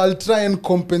 I'll try and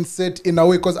compensate in a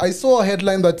way. Because I saw a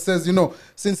headline that says,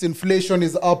 since inflation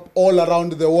is up all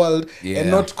around the world, Yeah.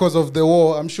 and not because of the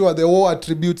war. I'm sure the war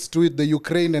attributes to it, the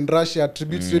Ukraine and Russia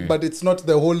attributes to it, but it's not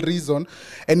the whole reason.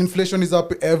 And inflation is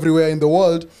up everywhere in the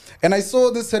world. And I saw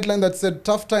this headline that said,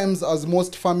 tough times as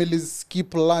most families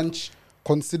skip lunch,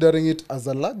 considering it as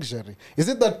a luxury. Is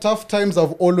it that tough times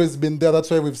have always been there, that's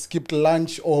why we've skipped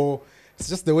lunch, or it's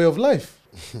just the way of life?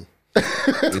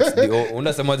 It's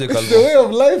unasemaje It's Calvo? the way of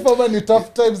life, ama ni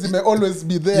tough times may always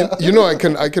be there.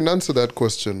 I can answer that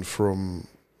question from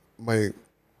my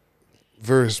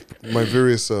various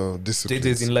disciplines.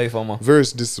 Stages in life, ama.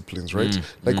 Various disciplines, right?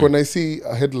 Like when I see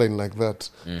a headline like that,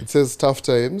 it says tough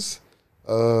times.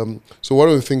 So one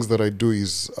of the things that I do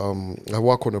is I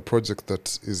work on a project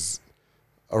that is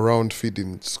around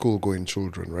feeding school-going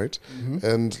children, right?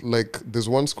 And like there's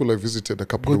one school I visited a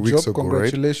couple of Good weeks job, ago, right?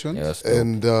 congratulations. Yes.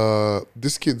 And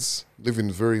these kids live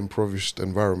in very impoverished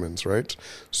environments, right?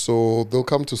 So they'll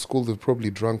come to school, they've probably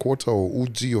drank water or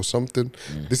uji or something.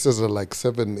 This is at like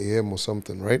 7 a.m. or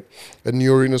something, right? And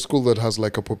you're in a school that has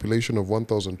like a population of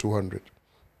 1,200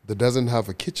 that doesn't have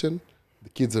a kitchen. The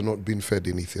kids are not being fed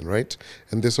anything, right?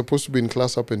 And they're supposed to be in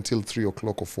class up until 3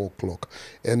 o'clock or 4 o'clock.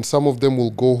 And some of them will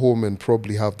go home and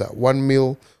probably have that one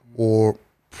meal or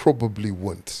probably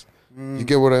won't. You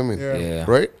get what I mean? Yeah. Yeah.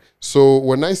 Right? So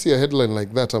when I see a headline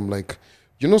like that, I'm like,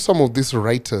 some of these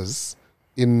writers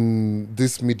in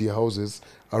these media houses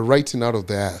are writing out of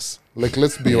their ass. Like,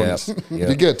 let's be Yeah. honest. Yeah.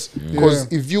 You get? Because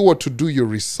if you were to do your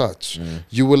research,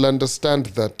 you will understand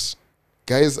that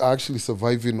guys are actually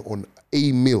surviving on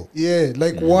a meal. Yeah,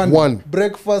 like one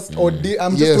breakfast or day.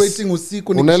 I'm just Yes. waiting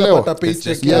usiku Unaelewa? nikishapata It's paycheck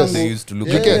just what Yes. they yangu. used to look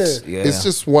You at. get? Yeah. It's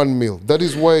just one meal. That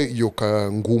is why yoka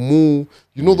ngumu,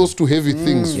 those two heavy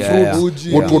things, Yeah, fruit,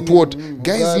 yeah. Uji, what.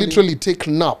 Guys ugali. literally take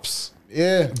naps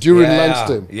Yeah. during Yeah,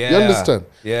 lunchtime. yeah. You understand?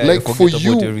 Yeah, like you for forget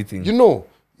you, about everything.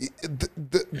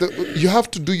 you have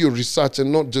to do your research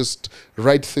and not just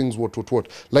write things what.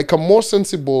 Like a more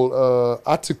sensible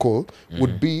article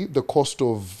would be the cost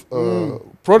of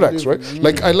products, right?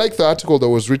 Like I like the article that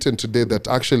was written today that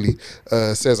actually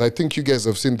says, I think you guys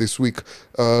have seen this week,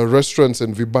 restaurants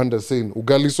and vibanda saying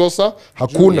ugali sosa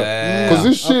hakuna, Yeah. because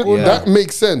this shit Hakuna. that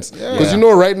makes sense because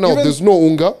Yeah. right now Even- there's no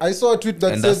unga. I saw a tweet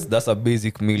that And said that's a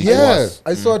basic meal. Yeah. to us.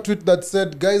 I saw a tweet that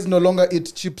said guys no longer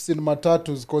eat chips in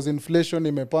matatus because inflation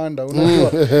imepanda.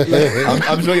 Unajua? Like,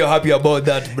 I'm sure you're happy about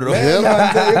that, bro. man, you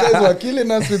guys were killing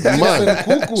us with chips Man. and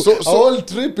kuku. So- a whole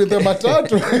trip in the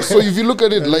matatu. So if you look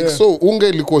at it so unga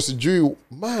ilikuwa sijui,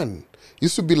 man,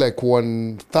 used to be like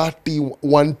 130,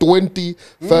 120,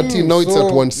 30. Now it's so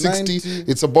at 160.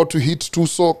 90. It's about to hit 2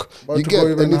 sock. About You to get, go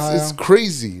even and it's higher.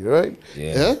 crazy, right?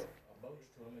 Yeah.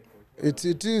 It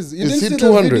is. You It's didn't hit see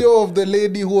 200. the video of the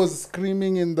lady who was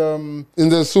screaming in the In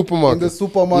the supermarket.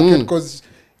 supermarket because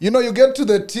you get to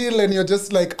the till and you're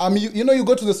just like you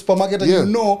go to the supermarket and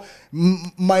Yeah.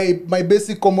 my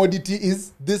basic commodity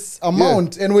is this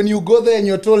amount, and when you go there and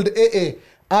you're told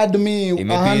add me It may be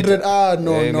 100 it.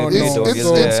 no Yeah, no maybe no It's, don't it's, get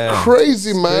So- it's there.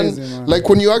 crazy, man. crazy, man. Like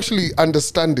when you actually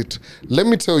understand it, let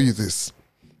me tell you this.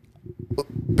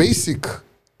 Basic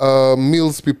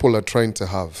meals people are trying to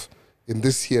have in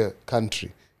this here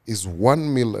country is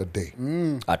 1 meal a day.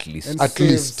 At least. and At save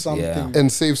least. something. Yeah.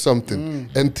 And save something.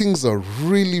 And things are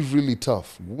really, really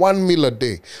tough. 1 meal a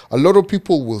day. A lot of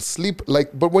people will sleep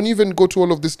but when you even go to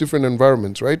all of these different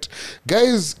environments, right?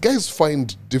 Guys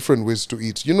find different ways to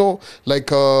eat. Like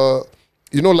how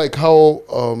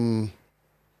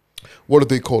what are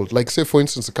they called? Like, say, for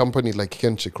instance, a company like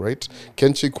Kenchik, right?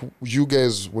 Kenchik, you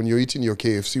guys, when you're eating your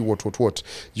KFC, what,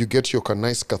 you get your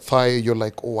nice thigh, you're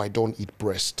like, oh, I don't eat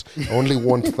breast. I only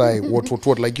want thigh,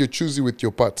 what. Like, you're choosy with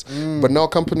your parts. But now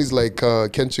companies like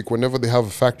Kenchik, whenever they have a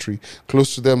factory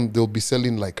close to them, they'll be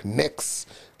selling like necks,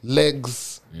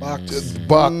 legs,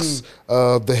 backs,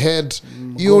 the head.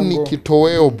 Hiyo ni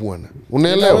kitoweo bwana.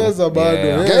 Unaelewa? Inaweza bado,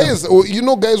 Yeah. yeah. Guys, you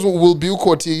know, guys will be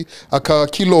ukwati a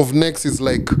kilo of necks is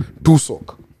like 2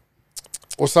 sok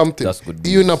or something. That's good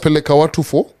Hiyo news. inapeleka watu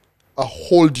for a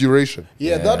whole duration.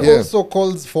 Yeah, that Yeah. also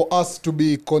calls for us to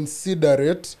be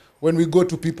considerate when we go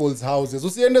to people's houses.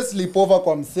 Usiende sleepover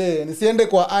kwa msee, nisiende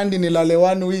kwa Andy nilale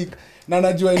 1 week na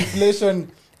najua inflation.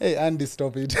 Hey Andy,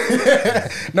 stop it.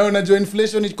 Now najua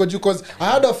inflation iko juu, because I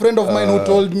had a friend of mine who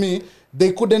told me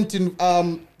they couldn't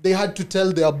they had to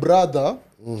tell their brother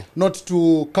not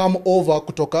to come over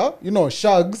kutoka,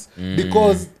 shags,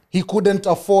 because he couldn't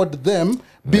afford them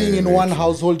being in one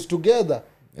household together.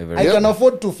 I can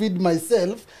afford to feed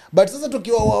myself, but sasa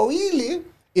tukiwa wawili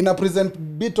ina present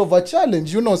bit of a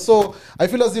challenge, so I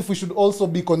feel as if we should also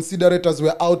be considerate as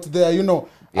we're out there,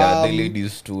 Yeah, the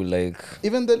ladies too, like.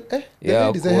 even the Yeah,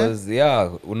 ladies, because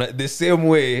the same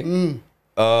way.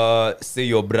 Say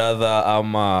your brother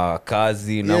ama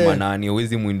kazi ama nani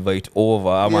huwezi muinvite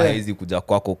over ama hawezi kuja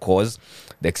kwako cause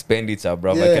the expenditure,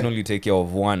 bro. I can only take care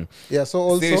of one. Yeah, so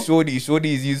also Say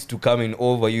Shodi is used to coming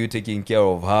over, you taking care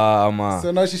of her ama.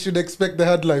 so now she should expect the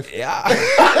hard life. Yeah.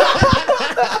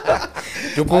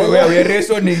 we are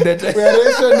rationing that. We are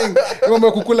rationing.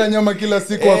 Mambo kukula nyama kila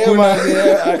siku hakuna.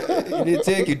 They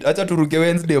take it. Acha turuke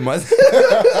Wednesday mas.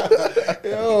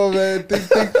 Yo, man,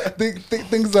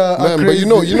 things are Man, but crazy. you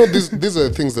know these are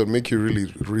things that make you really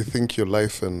rethink your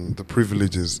life and the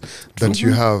privileges that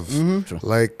you have.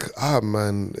 Like,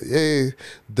 man,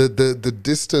 the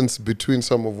distance between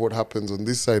some of what happens on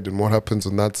this side and what happens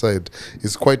on that side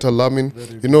is quite alarming.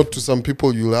 To some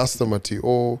people you'll ask them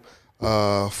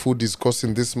food is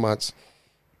costing this much.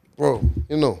 Bro,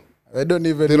 I don't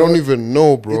even they don't even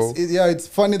know, bro. It's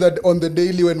funny that on the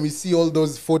daily when we see all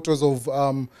those photos of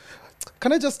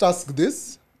can I just ask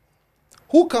this?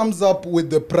 Who comes up with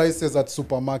the prices at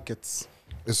supermarkets?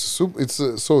 So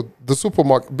the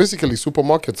supermarket, basically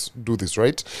supermarkets do this,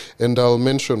 right? And I'll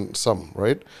mention some,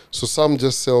 right? So some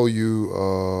just sell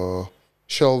you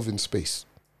shelving space.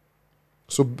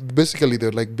 So basically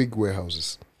they're like big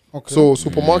warehouses. Okay. So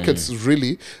supermarkets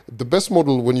really, the best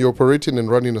model when you're operating and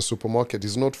running a supermarket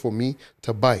is not for me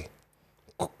to buy.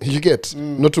 You get,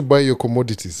 not to buy your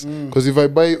commodities. Because if I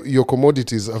buy your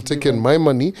commodities, I've taken my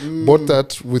money, bought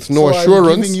that with no so assurance.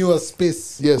 I'm giving you a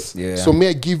space. Yes. Yeah. So may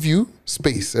I give you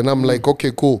space? And I'm like,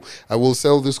 okay, cool. I will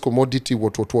sell this commodity,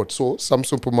 what. So some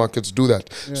supermarkets do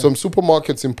that. Some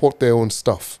supermarkets import their own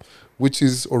stuff, which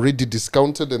is already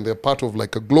discounted, and they're part of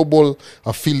like a global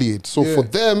affiliate. So for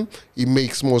them, it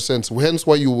makes more sense. Hence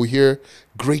why you will hear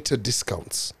greater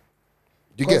discounts.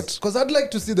 You get? Because I'd like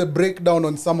to see the breakdown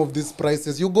on some of these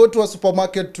prices. You go to a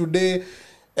supermarket today,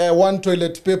 one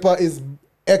toilet paper is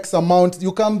X amount.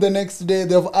 You come the next day,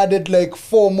 they've added like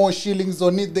 4 more shillings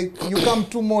on it. You come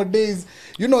 2 more days.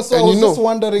 So And I was just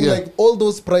wondering, like, all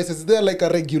those prices, is there like a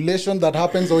regulation that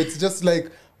happens, or it's just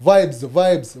like vibes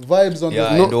on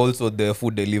Yeah, the... and also the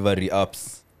food delivery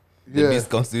apps. The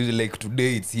discounts usually like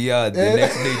today it's here, the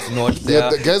next day it's not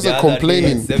there. The guys are other day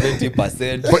complaining. it's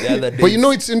 70%. the other day But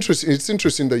it's interesting. It's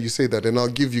interesting that you say that, and I'll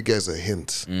give you guys a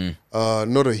hint.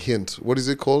 Not a hint. What is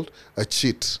it called? A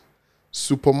cheat.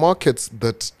 Supermarkets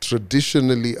that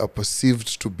traditionally are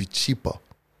perceived to be cheaper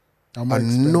are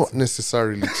not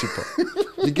necessarily cheaper.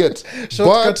 You get,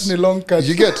 Shortcut ni long cut.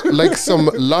 you get like some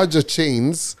larger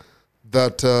chains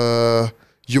that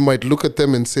you might look at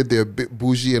them and say they're a bit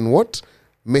bougie and what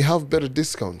may have better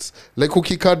discounts. Like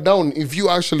cut down, if you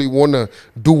actually wanna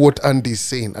do what Andy's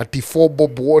saying, at the 4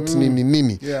 bob what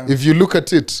nini. Yeah. If you look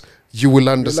at it, you will You'll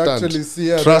understand. actually see,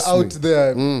 yeah, Trust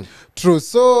they're me. out there. True.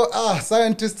 So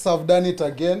scientists have done it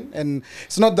again, and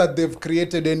it's not that they've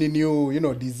created any new,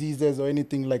 diseases or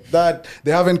anything like that.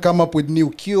 They haven't come up with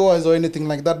new cures or anything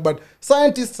like that, but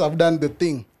scientists have done the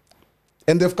thing.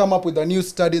 And they've come up with a new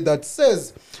study that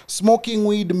says smoking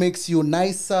weed makes you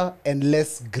nicer and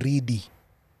less greedy.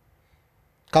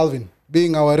 Calvin,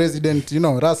 being our resident,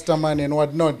 Rastaman and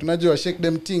whatnot, unajua, shake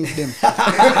them things, them.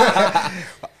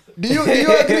 Do you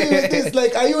agree with this?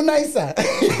 Like, are you nicer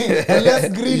and less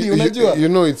greedy?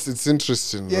 Unajua? It's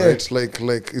interesting, Yeah. right?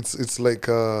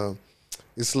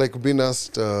 It's like being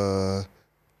asked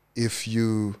if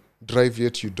you drive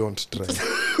yet you don't drive.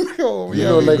 Oh, You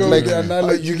know, we go with the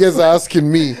analogy. you guys are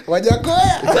asking me.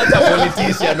 Wajakoya. Such a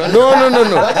politician.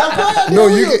 No,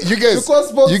 you guys,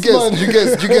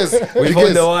 We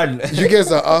found the one. you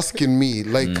guys are asking me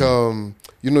like,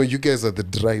 you guys are the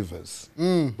drivers,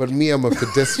 but me, I'm a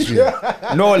pedestrian.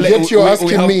 No, like, Yet you're we asking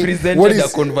have me presented what a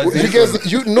is conversation. you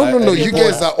guys? You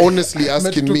guys are honestly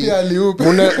asking me. Metutupia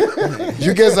alley-oop.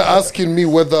 You guys are asking me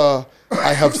whether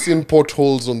I have seen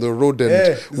potholes on the road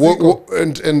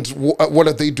and what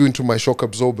are they doing to my shock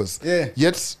absorbers? Yeah.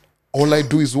 Yet all I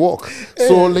do is walk.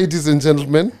 So, ladies and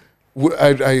gentlemen, you're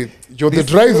the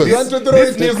drivers. You want to throw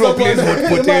This it to Negro plays someone.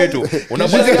 hot potato.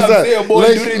 Unapatia Like- mzee a ball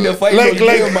like- during the final like-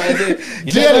 game, man.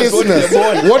 He Dear never got the listeners,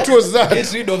 ball. what was that?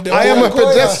 Get rid of the I am ball. a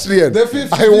pedestrian. The 50,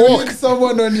 I you walk. need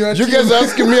someone on your You team. guys are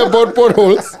asking me about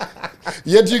potholes.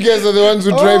 Yet you guys are the ones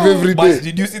who drive every But day.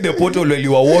 did you see the portal while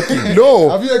you were walking? No,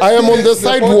 Have you I am on the experienced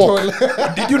sidewalk.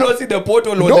 pothole? Did you not see the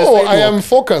portal on the No, sidewalk? I am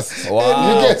focused.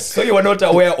 Wow. You get? So you were not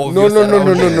aware of No, your no.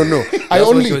 surroundings. I That's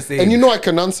what only, you're saying. and I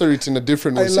can answer it in a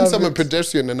different way. I Since love I'm a it.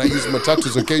 pedestrian and I use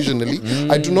matatus occasionally,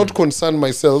 I do not concern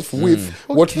myself with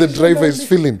what the driver is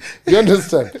feeling. You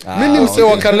understand? Mimi mse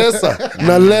wa Kalesa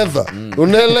na leather.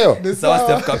 Unaelewa? Sawa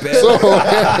Steph Kapela.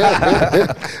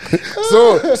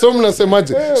 So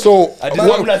mnasemaje? So Ati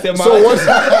sasa mnasema so aje? what?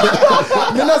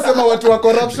 Mimi nasema watu wa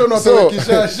corruption wapewe So-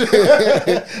 kishash.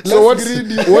 So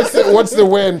what's the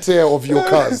wear and tear of your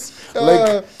cars?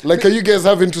 Like are you guys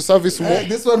having to service more?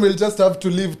 This one will just have to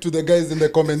leave to the guys in the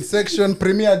comment section.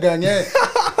 Premier gang,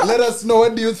 let us know,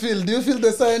 what do you feel? Do you feel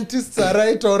the scientists are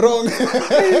right or wrong?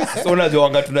 So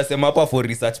unajuanga tunasema hapa for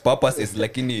research purposes,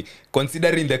 lakini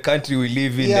considering the country we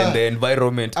live in Yeah. and the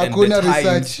environment and Hakuna the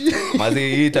times, research. mazi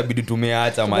hii itabidi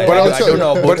tumeacha man. But I I'll don't tell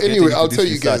know you, about but anyway, getting I'll to tell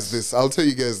this you guys research. this. I'll tell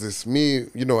you guys this. Me,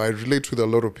 I relate with a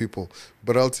lot of people,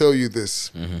 but I'll tell you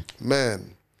this, man.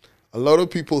 A lot of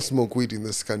people smoke weed in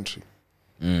this country.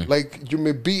 Like you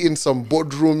may be in some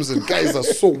boardrooms and guys are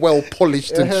so well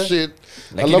polished and shit.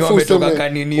 Lakini Alafu wametoka useme-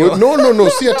 kaninio. no.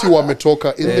 See ati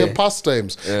wametoka in their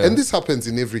pastimes, and this happens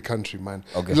in every country, man.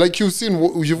 Okay. Like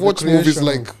you've watched movies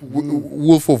like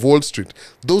Wolf of Wall Street.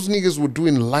 Those niggas were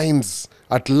doing lines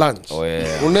at lunch. Oh,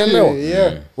 yeah. Unaelewa?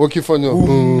 Yeah. Wakifanya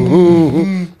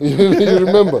you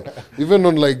remember, even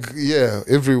on like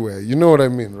everywhere, you know what I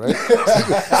mean, right?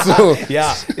 So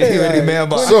Yeah, you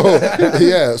remember.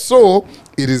 so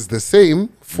it is the same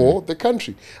for the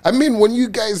country. I mean, when you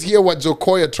guys hear what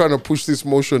Jokoya trying to push this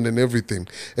motion and everything,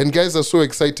 and guys are so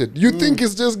excited, you think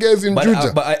it's just guys in But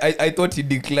Juja. I thought he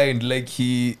declined. Like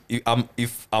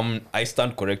if I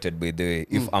stand corrected by the way,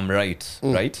 if I'm right,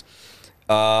 right?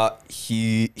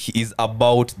 He is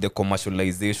about the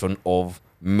commercialization of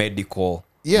medical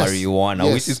Yes, marijuana,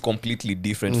 yes. which is completely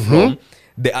different from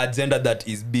the agenda that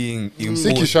is being imposed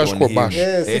Si kishash on kwa him. bash.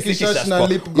 Yeah, si Si kishash kishash na kwa-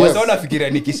 lip Wasa gloss. wanafikiria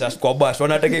ni kishash kwa bash,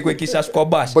 wanataka ikwe kishash kwa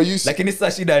bash, But you see- lakini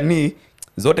sasa shida ni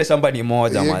zote shamba ni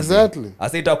moja mazi. Exactly.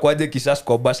 Asa itakuwaje kishash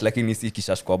kwa bash lakini si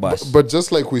kishash kwa bash. But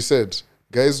just like we said,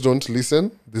 guys don't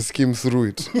listen, they skim through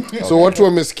it. So watu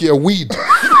wamesikia weed,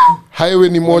 highway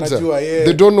ni moja. Wanajua, yeah.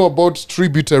 They don't know about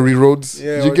tributary roads.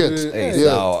 Yeah, you wajue- get? Hey,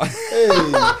 Yeah. sawa. Hey,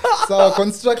 so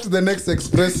construct the next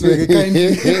expressway.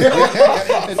 Kindly.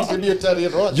 Tributary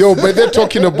roads. Yo, but they're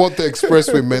talking about the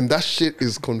expressway, man. That shit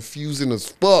is confusing as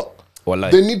fuck.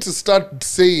 Wallahi. They need to start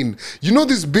saying,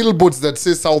 these billboards that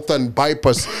say Southern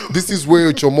Bypass, this is where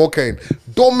you're chomoka in.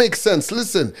 Don't make sense.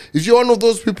 Listen, if you're one of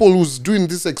those people who's doing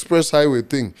this express highway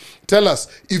thing, tell us,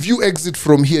 if you exit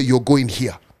from here, you're going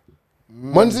here.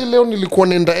 Manzi leo nilikuwa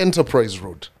naenda Enterprise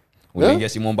Road. Unaingia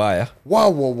shimo mbaya.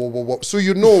 Wow. So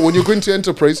when you're going to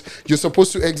Enterprise, you're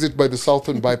supposed to exit by the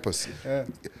Southern Bypass.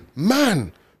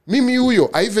 Man, Mimi huyo,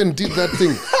 I even did that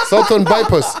thing. Southern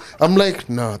Bypass. I'm like,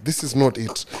 nah, this is not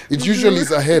it. It usually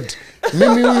is ahead.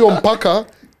 Mimi huyo mpaka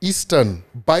Eastern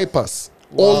Bypass.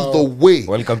 All the way.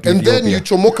 Welcome to and then Ethiopia. you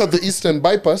chomoka the Eastern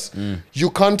Bypass, you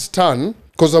can't turn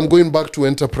because I'm going back to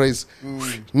Enterprise.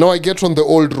 Now I get on the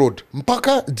old road.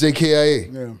 Mpaka JKIA.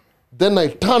 Yeah. Then I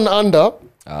turn under.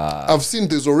 I've seen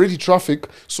there's already traffic,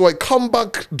 so I come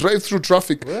back, drive through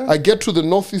traffic. I get to the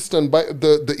northeastern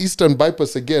the eastern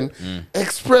bypass again,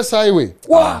 express highway.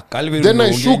 Calvin, Then I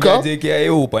unaongea shuka.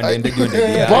 JKIA upande ndege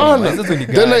ndege. Bana. Sasa ni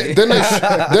Then gani?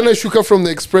 then I shuka from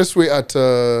the expressway at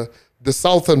the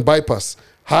southern bypass.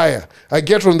 Higher, I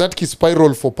get on that key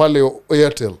spiral for Pale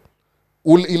Airtel,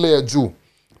 ile ya juu.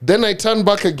 Then I turn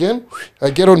back again. I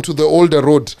get onto the older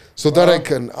road so that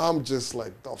I'm just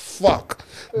like, the fuck.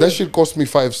 That shit cost me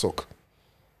 5 sok.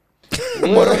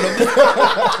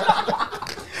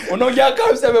 Unaongea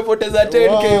kama amepoteza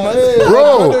 10k man.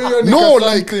 Bro, Bado hiyo ni no,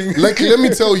 ka like something. let me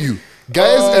tell you,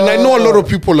 guys, and I know a lot of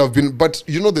people have been, but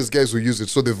you know, there's guys who use it,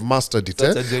 so they've mastered it.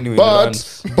 Such eh? a genuine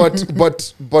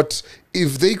but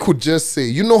if they could just say,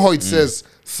 you know how it says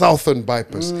Southern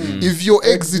bypass. If you're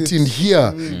exiting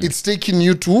here, it's taking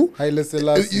you to. Haile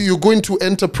Selassie. You're going to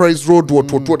Enterprise Road.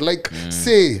 What? Like,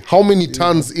 say how many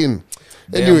tons in.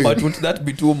 Anyway, but wouldn't that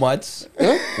be too much?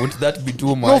 Wouldn't that be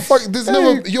too much? no, fuck. There's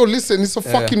never. Yo, listen, it's a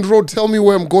fucking road. Tell me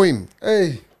where I'm going.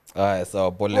 Hey,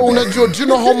 So pole Oh, unajua, do you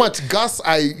know how much gas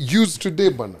I used today,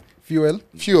 bana? fuel.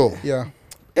 Fuel. Yeah.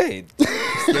 Hey,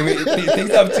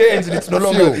 things have changed. It's no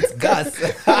longer it's gas.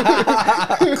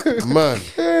 Man.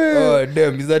 Oh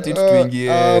damn, is that it tuingie?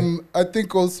 I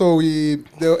think also leo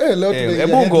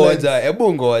tunaingia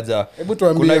Hebu ngoja. Hebu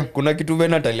tuambie. Kuna kitu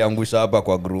Venat aliangusha hapa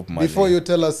kwa group man. Before you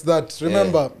tell us that,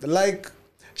 remember, like,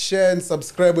 share and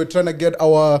subscribe. We're trying to get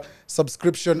our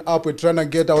subscription up. We're trying to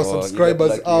get our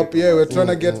subscribers you get up. Yeah, we're trying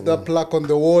to get the plaque on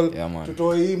the wall. Yeah, man.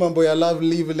 Tutoe hii mambo ya love,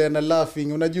 live and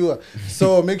laughing. Unajua?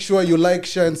 So make sure you like,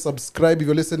 share and subscribe. If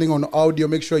you're listening on audio,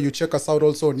 make sure you check us out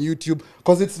also on YouTube,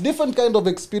 because it's different kind of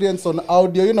experience on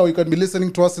audio. You know, you can be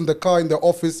listening to us in the car, in the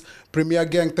office. Premier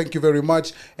Gang, thank you very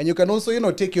much. And you can also, you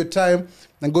know, take your time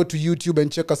and go to YouTube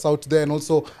and check us out there. And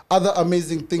also other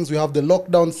amazing things. We have the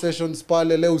lockdown sessions,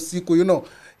 pale leo usiku, you know.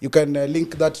 You can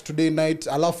link that today night.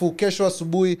 Alafu kesho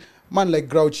asubuhi, man like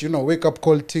Grouch, you know, wake up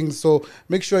call things. So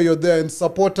make sure you're there and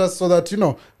support us so that, you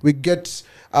know, we get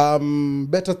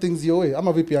better things your way.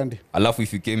 Ama vipi Andy? Alafu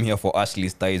if you came here for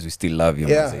Ashley's ties, we still love you.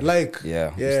 Yeah, manze. like.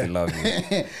 Yeah, we still love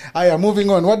you. Aya,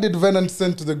 moving on. What did Venant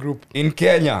send to the group? In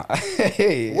Kenya.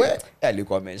 Where?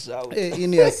 Alikuwa ameshout.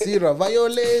 In Asira,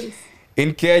 violence.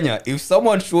 In Kenya, if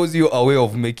someone shows you a way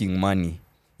of making money,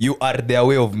 you are their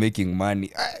way of making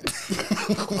money.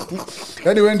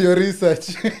 Anyway, do your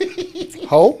research.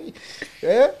 How?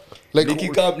 Yeah? Like,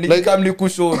 Nikikam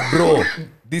nikushow, bro,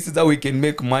 this is how we can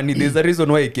make money. There's a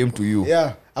reason why he came to you.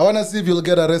 Yeah. I want to see if you'll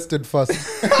get arrested first.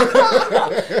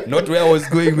 Not where I was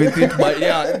going with it, but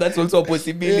yeah, that's also a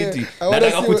possibility. Yeah, I wanna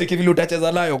Nataka see kucheki vile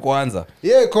utacheza nayo kwanza.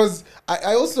 Yeah, because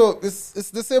I also,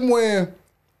 it's the same way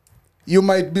you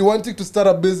might be wanting to start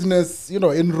a business, you know,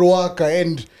 in Ruaka,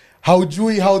 and how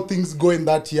things go in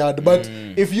that yard. But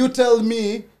if you tell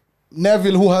me,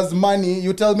 Neville, who has money,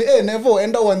 you tell me, hey, Nevo,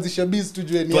 enda uanzishe biz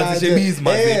tujue ni Tuanzishe aje. biz,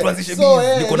 manze, tuanzishe So,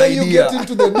 biz, niko na then you idea. get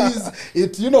into the biz,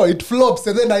 it, you know, it flops,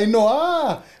 and then I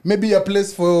know, maybe a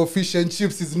place for fish and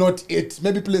chips is not it.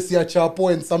 Maybe place ya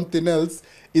chapo and something else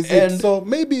is And it. So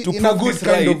maybe to in a prove good this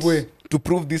kind right, of way. To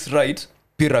prove this right,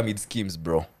 pyramid schemes,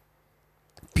 bro.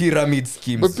 Pyramid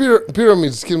schemes. but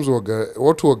pyramid schemes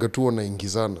watu wagatu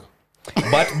wanaingizana.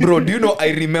 But bro, do you know, I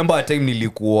remember a time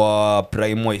nilikuwa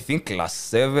primo, I think class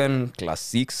 7, class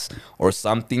 6 or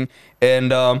something,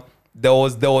 and there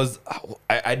was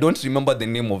I don't remember the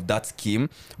name of that scheme,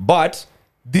 but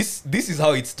this is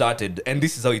how it started and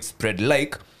this is how it spread.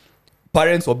 Like,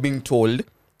 parents were being told,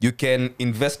 you can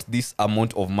invest this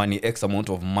amount of money, X amount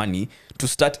of money, to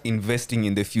start investing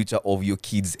in the future of your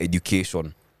kids'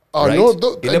 education. Right? No,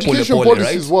 the Ile education pole pole,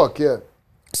 policies right? work, yeah.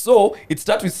 So it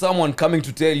starts with someone coming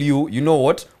to tell you, you know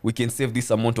what, we can save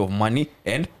this amount of money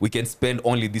and we can spend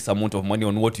only this amount of money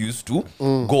on what you used to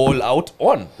go all out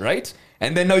on, right?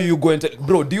 And then now you go and tell,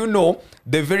 bro, do you know,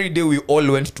 the very day we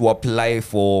all went to apply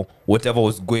for whatever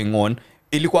was going on,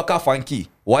 ilikuwa ka funky.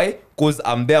 Why? Because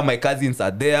I'm there, my cousins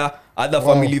are there, other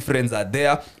family friends are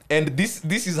there, and this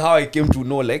is how I came to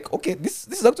know, like, okay, this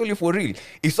is actually for real.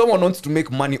 If someone wants to make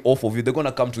money off of you, they're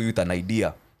gonna come to you with an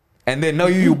idea. And then now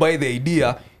you buy the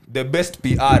idea, the best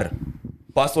PR,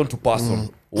 person to person,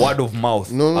 word of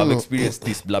mouth. I've experienced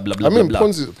this, blah, blah, blah, I mean, blah,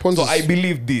 Ponzi- so I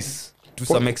believe this to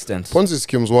some extent. Ponzi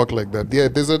schemes work like that. Yeah,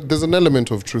 there's an element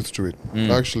of truth to it.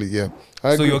 Actually, yeah.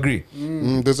 I So you agree?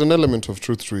 There's an element of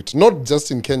truth to it. Not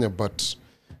just in Kenya, but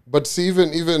see,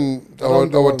 even our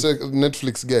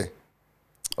Netflix guy.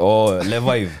 Oh,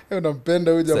 Levive.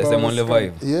 Unampenda huyu jamaa. Simon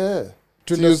Levive. Yeah. So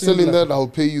Tuna you're similar. selling that, I'll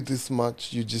pay you this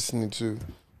much. You just need to.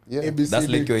 Yeah. ABCD. That's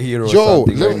like your hero or Joe,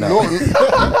 something right now.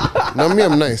 now me,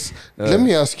 I'm nice. Let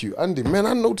me ask you, Andy, man,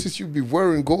 I noticed you be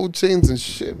wearing gold chains and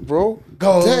shit, bro.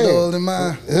 Gold, Damn. gold,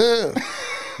 man. Yeah.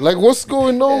 Like, what's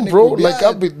going on, bro? Like,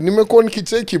 nimekuwa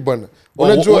nikicheki bana.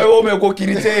 Wewe Unajua, umekuwa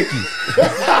kiriteki.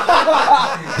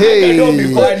 hey, Don't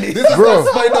be funny. This is Bro. a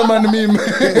Spider-Man meme.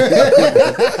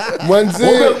 manze,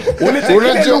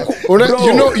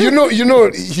 you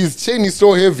know, his chain is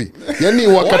so heavy. Yani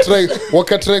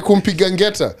wakatrai kumpiga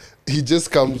ngeta, he just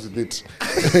comes with it.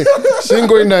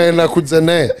 Shingo ina kuja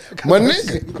naye.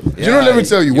 Manege, you know, let me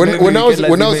tell you, when I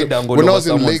was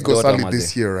in Lagos early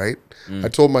this year, right? I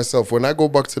told myself, when I go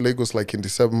back to Lagos, like in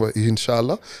December,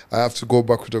 inshallah, I have to go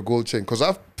back with a gold chain. Because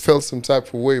I've felt some type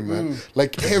of way, man.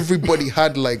 Like everybody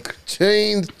had like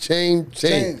chain.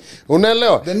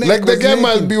 Unaelewa? The neck Like the was guy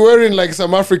must naked. be wearing like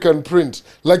some African print.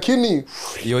 Lakini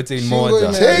You're saying Shingo more.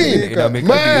 ime- Chain.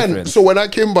 man. So when I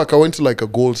came back, I went to like a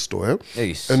gold store,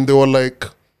 Eish. and they were like,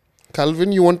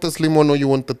 Calvin, you want the slim one or you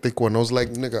want the thick one? I was like,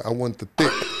 nigga, I want the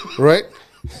thick, right?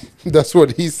 That's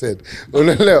what he said.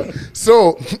 Unaelewa?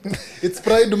 So It's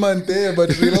Pride Month, but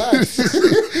relax.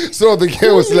 so the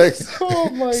guy was like,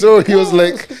 so he was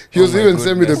like, he was my even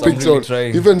send me the goodness, I'm picture. really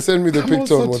trying. Even send me the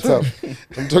picture on WhatsApp.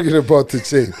 I'm talking about the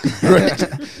chain,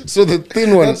 right? So the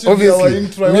thin one, That should be our obviously,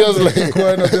 intro. me, I was like,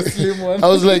 One of the slim one. I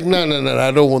was like, no,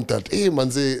 I don't want that. Hey,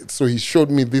 manze. So he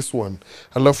showed me this one.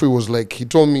 Alafu was like, he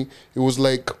told me, it was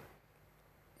like,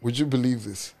 would you believe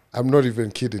this? I'm not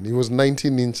even kidding. It was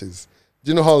 19 inches. Do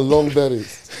you know how long that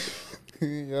is?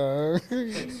 Yeah.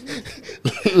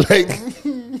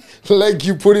 like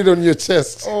you put it on your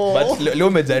chest. But leo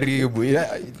umejaribu.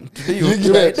 Today you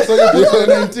You get- So you put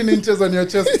the 19 inches on your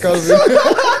chest, Calvin.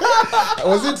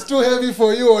 Was it too heavy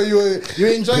for you, or you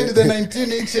enjoyed the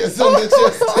 19 inches on the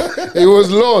chest? It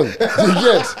was long. You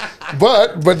get?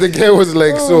 But the guy was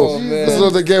like, so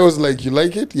the guy was like, you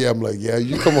like it? Yeah, I'm like, yeah,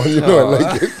 you come on, you know I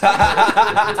like it.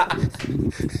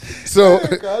 so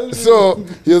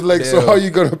he was like, so Damn. how you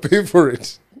gonna pay for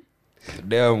it?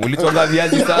 Damn, ulichonga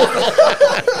viazi sasa.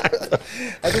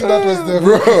 I think that was the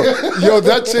Bro, yo,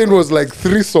 that chain was like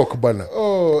 3 sock bana.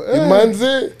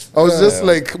 Imanze, I was just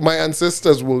like, my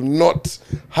ancestors will not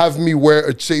have me wear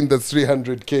a chain that's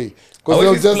 300K. How Because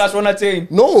they'll is this flash just, on a chain?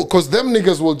 no, because them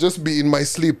niggas will just be in my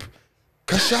sleep.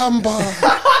 Kashamba,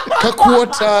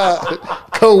 kakuota,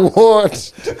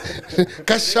 kawat,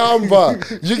 kashamba.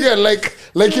 You get like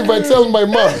if I tell my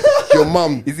mom, your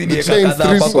mom, Hizi the ni chain kadhaa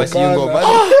 3 hapa kwa sock. shingo,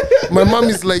 man. My mom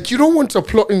is like, you don't want to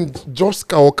plot in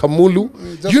Joska or Kamulu.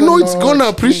 Just You know a it's notch. gonna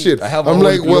appreciate. I have a I'm whole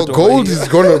like, well, plot over gold here. is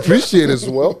gonna appreciate as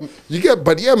well. You get,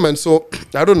 but yeah, man. So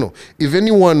I don't know if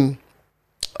anyone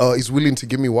is willing to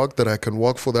give me work that I can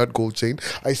work for that gold chain.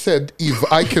 I said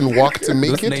if I can work to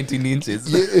make Those it. 19 inches.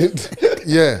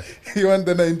 Yeah, You want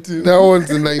the 19? that one's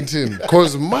the 19.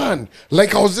 Cause man,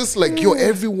 like I was just like, yo,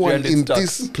 everyone 300 in stacks.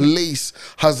 this place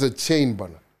has a chain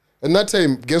banner. And that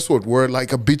time, guess what? We're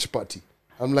like a beach party.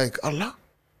 I'm like, Allah,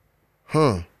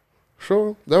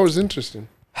 So that was interesting.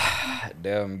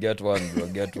 Damn, get one, bro.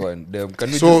 Get one. Damn,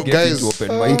 can we So just get guys, into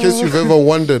open in mic? case you've ever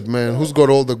wondered, man, who's got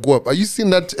all the guap? Are you seeing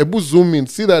that? Ebu zoom in,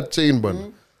 see that chain banner.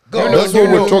 That's what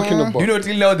we're talking about. You know,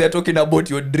 till now they're talking about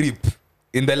your drip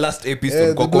in the last episode. Yeah,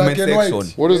 the Kwa black comment and white.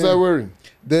 section. What is that wearing?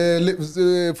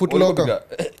 The Foot Locker.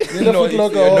 Ile No, Foot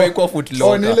Locker, no, oh. ikuwa Foot Oh,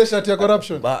 Locker. ni ile shati ya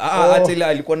corruption. Hata ile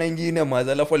alikuwa na ingine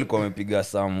mazi alafu alikuwa amepiga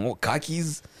some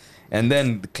khakis and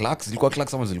then the Clarks zilikuwa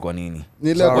Clarks ama zilikuwa nini?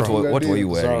 Ni ile What kufunga were you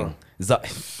deal. wearing?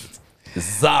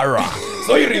 Zara.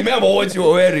 So you remember what you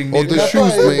were wearing? Oh, the nigga?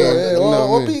 shoes, Inafaa man. hivyo, eh, No, man.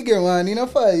 wapige man,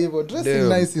 inafaa hivyo. Dressing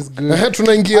Damn. nice is good.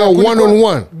 Tunaingia Kulikuwa- one on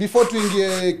one. Before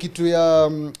tuingie kitu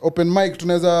ya open mic,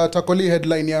 tunaweza takoli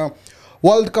headline ya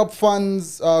World Cup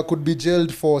fans could be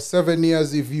jailed for 7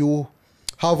 years if you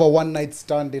have a one night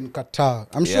stand in Qatar.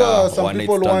 I'm sure Yeah, some one night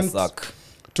people stand want suck.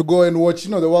 to go and watch.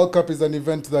 The World Cup is an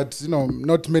event that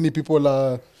not many people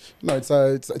are.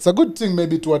 It's a good thing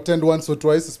maybe to attend once or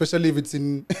twice, especially if it's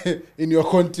in in your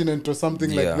continent or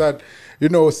something Yeah. like that.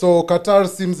 So Qatar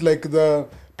seems like the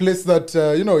place that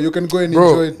you can go and Bro,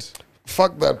 enjoy it.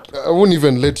 Fuck that. I won't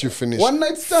even let you finish. One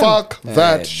night stand. Fuck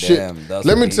that Eh, shit. damn, that's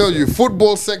Let me what he tell you,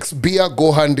 football, sex, beer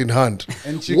go hand in hand.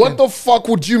 And chicken. What the fuck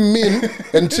would you mean?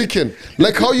 And chicken.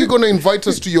 Like, how you going to invite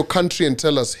us to your country and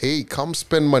tell us, hey, come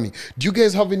spend money? Do you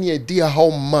guys have any idea how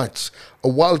much a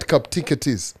World Cup ticket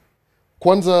is?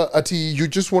 Kwanza, ati, you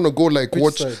just want to go like Which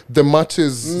watch side? the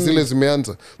matches zile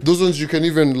zimeanza. Those ones you can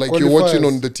even like you're watching Qualifiers.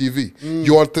 on the TV.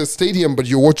 You're at the stadium but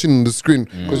you're watching on the screen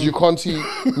because you can't see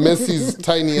Messi's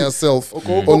tiny ass self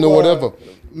on the whatever.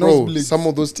 Bro, nosebleeds. some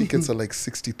of those tickets are like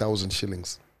 60,000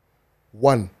 shillings.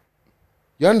 One.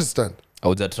 You understand? I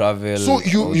would travel. So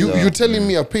you telling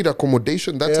me I paid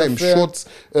accommodation that Yeah, time fair. shots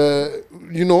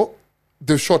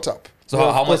they've shot up. So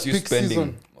Yeah, how of much course, you peak spending?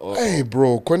 season. Oh, Hey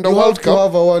bro, Kwenda You World have to Cup.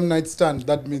 have a one night stand.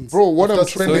 That means, Bro, what after I'm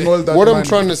spending trying all that what I'm money.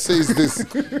 trying to say is this.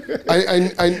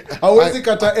 Hawezi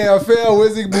kata airfare,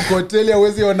 hawezi book hoteli,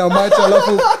 hawezi ona match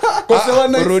alafu kose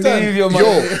one night Rudi stand. hivyo,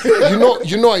 man.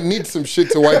 you know I need some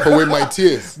shit to wipe away my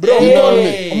tears. Bro, You know what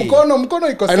I mean? mkono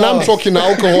iko And sawa. I'm talking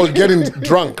alcohol, getting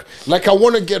drunk. Like I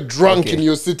want to get drunk Okay. in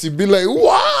your city. Be like,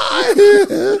 why?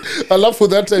 I love for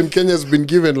that time Kenya's been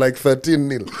given like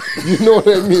 13-0. You know what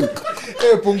I mean?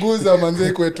 punguza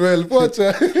manze kwe 12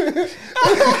 wacha.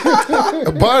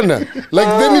 Bana, like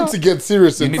they need to get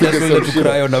serious You and need a figure fellow some to shit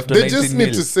cry out. on after They 19 just need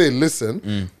mil. to say,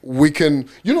 listen, we can,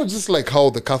 just like how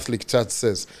the Catholic Church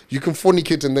says, you can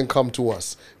fornicate and then come to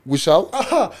us. We shall.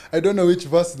 I don't know which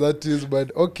verse that is,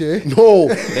 but okay. No,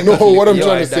 what I'm Yo,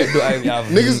 trying to say. I have-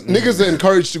 Niggas are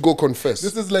encouraged to go confess.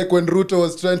 This is like when Ruto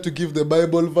was trying to give the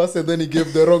Bible verse and then he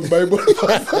gave the wrong Bible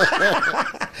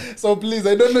verse. So please,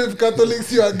 I don't know if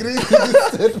Catholics you agree with this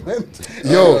statement.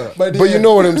 Yo, but yeah. you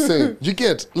know what I'm saying? You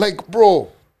get, like, bro,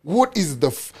 what is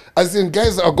as in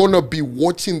guys are gonna be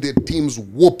watching their teams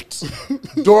whooped,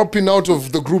 dropping out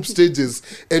of the group stages,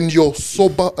 and you're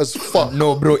sober as fuck.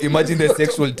 No, bro, imagine the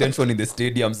sexual tension in the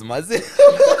stadiums, maze.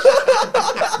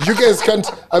 You guys can't.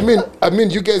 I mean,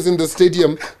 you guys in the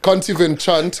stadium can't even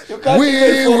chant. We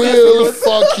even will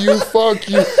fuck you.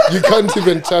 You can't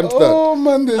even chant that. Oh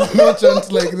man, there's no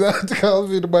chance like that,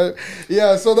 Calvin. But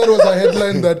yeah, so that was a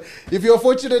headline that if you're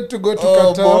fortunate to go to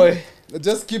Oh, Qatar, boy.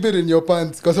 just keep it in your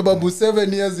pants. Because about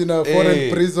 7 years in a foreign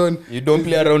Hey, prison, You don't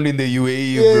play around in the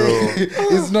UAE,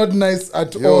 bro. it's not nice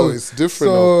at Yo, all. it's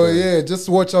different So out there. yeah, just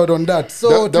watch out on that.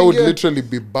 So That would Twingie- literally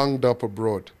be banged up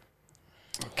abroad.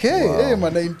 Okay, hey,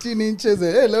 man, 19 inches.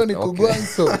 Hey, leo ni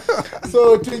kugwanso.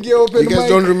 So Twingie open You guys mic.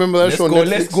 don't remember that Let's show? on go,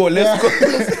 Netflix? let's go.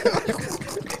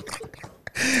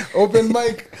 Open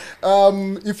mic.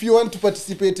 If you want to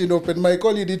participate in open mic,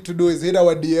 all you need to do is hit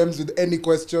our DMs with any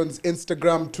questions.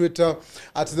 Instagram, Twitter,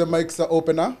 at the mics are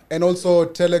opener, and also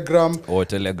Telegram. Or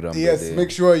Telegram. Yes, brother.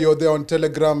 make sure you're there on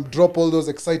Telegram. Drop all those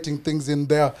exciting things in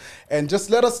there, and just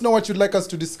let us know what you'd like us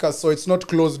to discuss. So it's not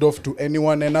closed off to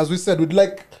anyone. And as we said, we'd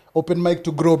like open mic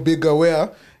to grow bigger,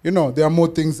 where there are more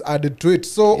things added to it.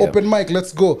 So Yeah. open mic,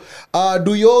 let's go.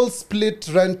 Do you all split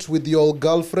rent with your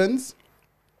girlfriends?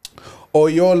 Or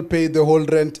you all pay the whole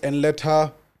rent and let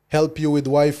her help you with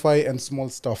Wi-Fi and small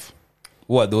stuff?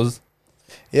 Who are those?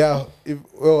 Yeah. If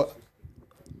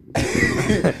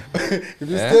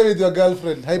you stay with your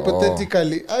girlfriend,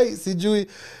 hypothetically,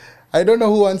 I don't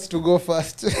know who wants to go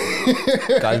first.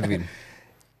 Calvin.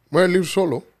 Where I live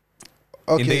solo.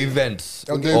 In the event.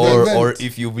 Okay, or, the or event.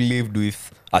 if you've lived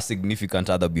with a significant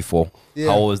other before, Yeah.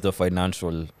 how was the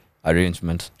financial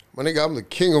arrangement? My nigga, I'm the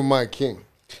king of my king.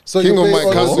 So King you of pay my all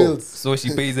the castle. bills. So she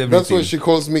pays everything. That's why she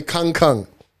calls me Kang Kang.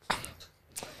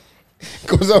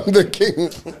 Because I'm the king.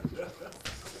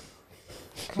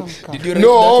 Did you write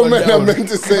No, that oh one man, I down? meant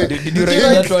to say. Did you write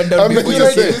that one I down meant before to you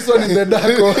Write say. this one in the dark.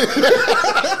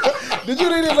 Did you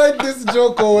really write this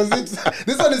joke or was it?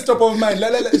 This one is top of mind.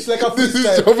 It's like a This is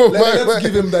freestyle. top of mind. Let's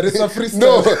give him that. It's a freestyle.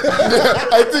 No,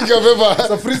 I think I've ever.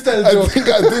 It's a freestyle I joke. think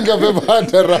I've ever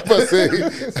had a rapper say.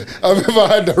 I've ever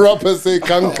had a rapper say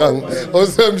Kang Kang or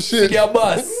some shit. Yeah,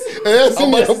 boss. Yes, in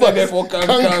Abbas your said bus. before Kang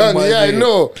Kang Kang, Kang. man. Yeah, I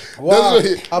know. Wow.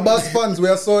 That's what. Abbas fans, we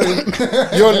are sorry.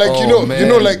 You're like, Oh,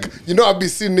 man. I've been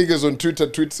seeing niggas on Twitter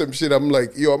tweet some shit. I'm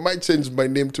like, yo, I might change my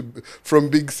name from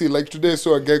Big C. Like today I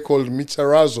saw a guy called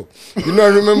Micharazo. I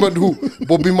remembered who?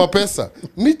 Bobby Mapesa.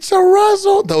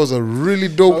 Micharazo. That was a really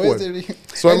dope one.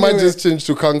 So I might Anyway, just change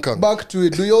to Kang Kang. Back to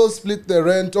it. Do you all split the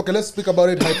rent? Okay, let's speak about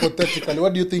it hypothetically.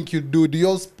 What do you think you do? Do you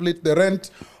all split the rent,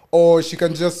 or she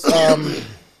can just,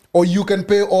 or you can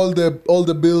pay all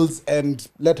the bills and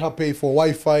let her pay for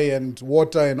Wi-Fi and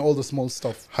water and all the small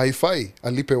stuff? Hi-Fi.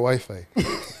 Alipe Wi-Fi.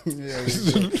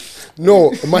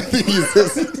 No, my thing is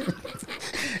this.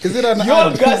 Is it an You all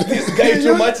ad? gas this guy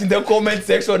too much in the comment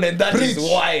section, and that is Preach.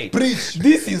 why. Preach.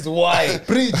 This is why.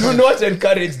 Preach. Do not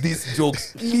encourage these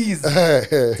jokes, please.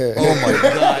 Oh my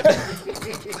god.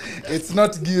 It's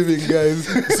not giving, guys.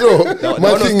 So that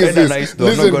my one was thing is kinda this. nice though, I'm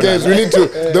Listen, not gonna guys, lie. we need to.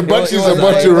 The battery is was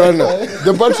about a- to run out.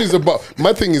 The battery is about.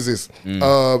 My thing is this.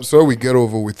 So we get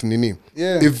over with Nini.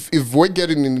 Yeah. If we're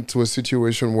getting into a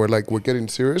situation where like we're getting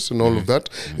serious and all of that,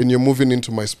 and you're moving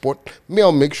into my spot,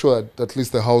 I'll make sure that at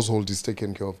least the household is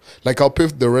taken care of. Like I'll pay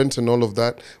the rent and all of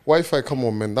that. Wi-Fi, come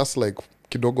on, man. That's like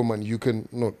kidogo, man. You can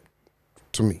no,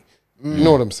 to me. You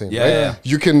know what I'm saying, Yeah, right? yeah.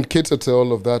 You can cater to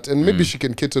all of that, and maybe she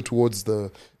can cater towards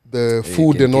the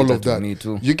food can and all cater of to that. me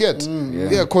too. You get,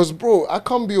 yeah, cause bro, I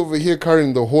can't be over here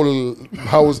carrying the whole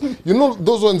house.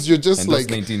 Those ones you're just And those like,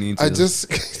 19 I inches.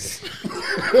 just,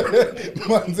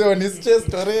 Man's on his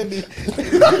chest already.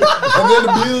 And then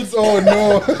bills, oh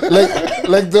no.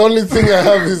 like the only thing I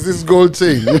have is this gold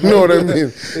chain. You know what I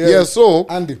mean? Yeah. So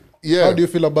Andy, Yeah. how do you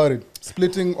feel about it?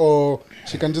 Splitting, or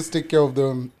she can just take care of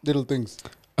the little things?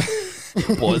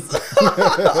 Pause.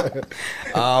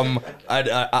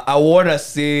 I wanna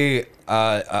say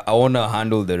I wanna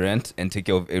handle the rent and take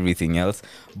care of everything else,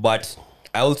 but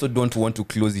I also don't want to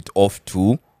close it off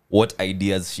to what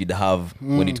ideas she'd have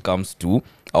when it comes to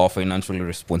our financial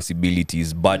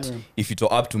responsibilities. But if it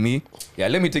were up to me,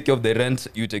 let me take care of the rent,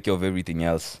 you take care of everything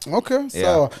else. Okay,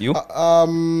 so You?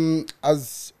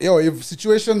 as if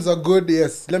situations are good,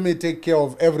 yes, let me take care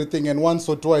of everything, and once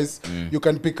or twice you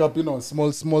can pick up,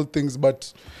 small things,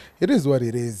 but it is what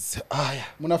it is.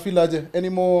 Muna feel aje?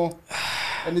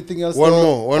 Anything else? One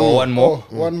more.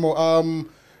 One more.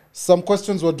 Some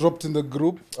questions were dropped in the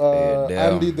group. Damn.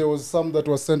 Andy, there was some that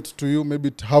were sent to you.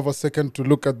 Maybe have a second to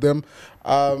look at them.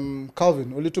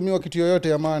 Calvin, ulitumiwa kitu yoyote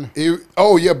ya maana?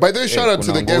 By the way, shout out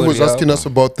to the guy who was kuna asking us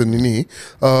about the nini,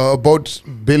 about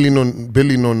bailing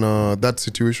on that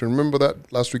situation. Remember that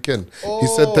last weekend? He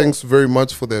said thanks very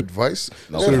much for the advice.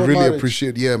 So we for really marriage.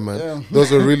 appreciate. Yeah, man, that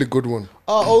was a really good one.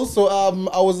 Also,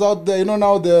 I was out there.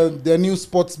 Now there are new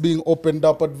spots being opened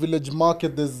up at Village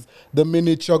Market. There's the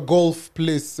miniature golf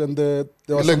place, and there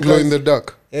was Like some glow guys, in the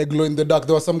dark. Glow in the dark.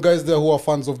 There were some guys there who are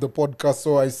fans of the podcast,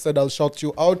 so I said I'll shout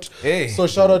you out. Hey. So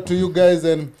shout out to you guys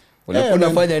and. Ulikuwa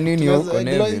unafanya nini Yes, huko, glow in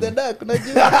Neville? the dark.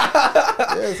 Unajua?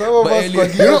 Yeah, some of us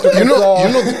But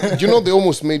forget You know, they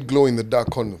almost made glow in the dark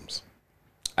condoms.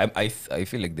 I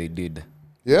feel like they did.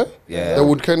 Yeah, Yeah. That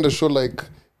would kind of show like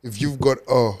if you've got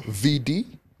a VD.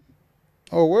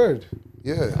 Oh, word.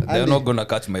 Yeah. They're not gonna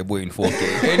catch my boy in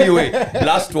 4K. Anyway,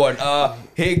 last one.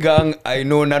 Hey gang, I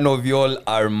know none of y'all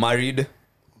are married.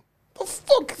 The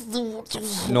fuck? Is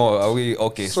the, No, are we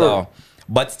okay? Sorry. So,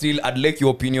 but still, I'd like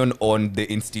your opinion on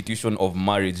the institution of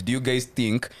marriage. Do you guys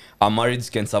think a marriage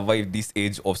can survive this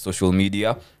age of social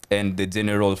media and the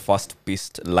general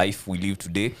fast-paced life we live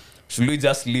today? Should we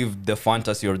just live the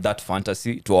fantasy or that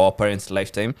fantasy to our parents'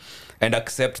 lifetime and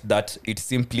accept that it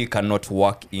simply cannot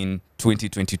work in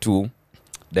 2022?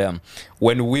 Damn.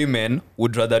 When women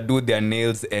would rather do their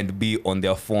nails and be on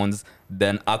their phones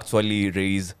than actually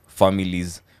raise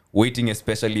families, waiting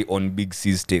especially on Big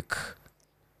C's take.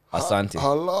 Asante.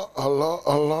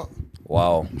 Allah.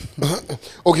 Wow.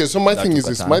 Okay, so my That thing took is a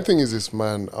this. time. My thing is this,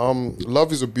 man.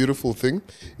 Love is a beautiful thing.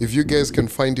 If you guys can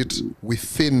find it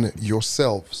within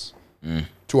yourselves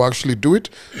to actually do it,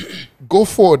 go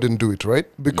forward and do it, right?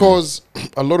 Because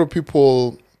a lot of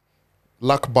people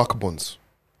lack backbones.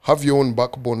 Have your own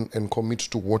backbone and commit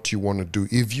to what you want to do.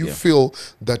 If you feel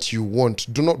that you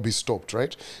want, do not be stopped,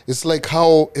 right? It's like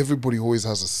how everybody always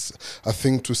has a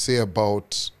thing to say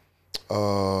about...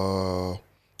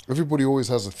 everybody always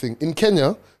has a thing. In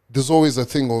Kenya, there's always a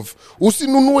thing of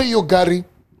usinunue yo gari.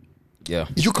 Yeah.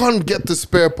 You can't get the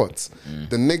spare parts.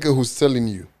 The nigga who's telling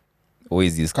you,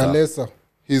 Always this car. Kalesa.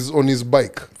 he's on his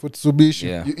bike. Futsubishi.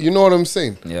 Yeah. You know what I'm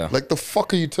saying? Yeah. Like the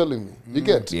fuck are you telling me? You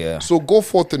get? Yeah. So go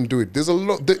forth and do it. There's a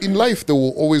lot in life. There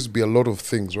will always be a lot of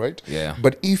things, right? Yeah.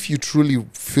 But if you truly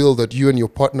feel that you and your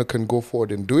partner can go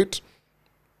forward and do it,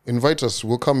 invite us.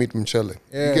 We'll come eat mchele.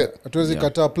 You Yeah, get? hatuwezi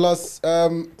kataa. Plus,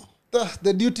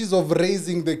 the duties of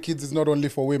raising the kids is not only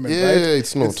for women, Yeah, right?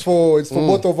 it's not. It's for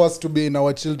both of us to be in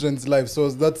our children's lives. So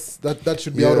that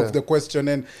should be out Yeah. of the question.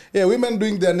 And women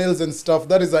doing their nails and stuff,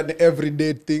 that is an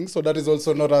everyday thing. So that is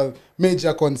also not a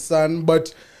major concern.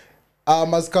 But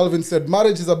as Calvin said,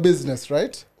 marriage is a business,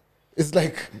 right? It's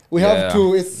like we have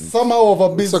to. It's somehow of a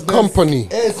business. a company.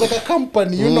 Yeah, it's like a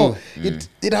company. You know,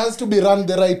 it has to be run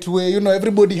the right way. You know,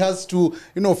 everybody has to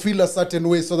feel a certain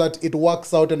way so that it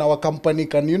works out, and our company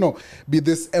can be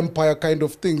this empire kind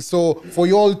of thing. So for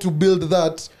you all to build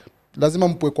that, lazima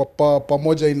mpwe kwa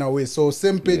pamoja in a way. So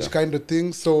same page kind of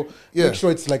thing. So make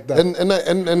sure it's like that.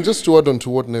 And just to add on to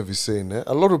what Nev is saying,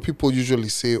 a lot of people usually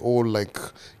say, oh, like,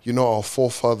 our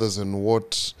forefathers and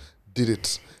what did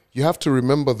it. You have to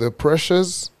remember the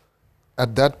pressures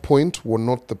at that point were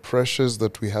not the pressures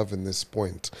that we have in this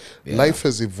point. Life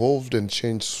has evolved and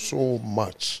changed so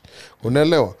much.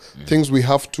 Unaelewa? Things we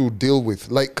have to deal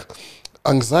with. Like,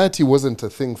 anxiety wasn't a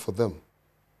thing for them.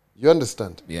 You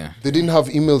understand? Yeah. They didn't have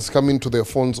emails coming to their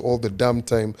phones all the damn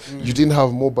time. You didn't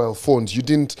have mobile phones.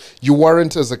 You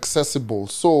weren't as accessible.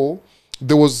 So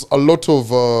there was a lot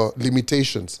of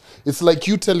limitations. It's like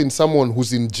you telling someone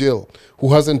who's in jail,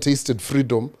 who hasn't tasted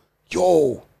freedom,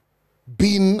 yo,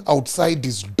 being outside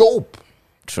is dope.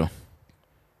 True.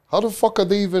 How the fuck are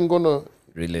they even gonna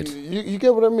Relate. You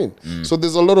get what I mean? So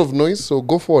there's a lot of noise, so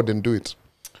go forward and do it.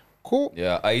 Cool.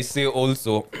 Yeah, I say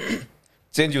also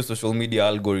change your social media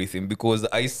algorithm, because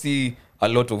I see a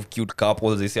lot of cute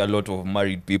couples. I see a lot of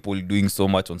married people doing so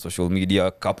much on social media,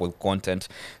 couple content.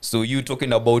 So you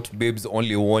talking about babes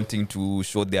only wanting to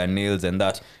show their nails and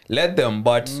that, let them,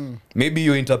 but maybe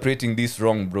you're interpreting this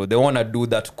wrong, bro. They want to do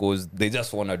that because they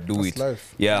just want to do That's it.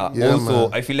 life. Yeah. Yeah, Also,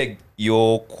 man. I feel like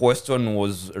your question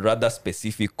was rather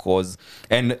specific cause,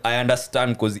 and I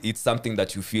understand because it's something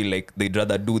that you feel like they'd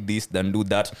rather do this than do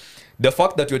that. The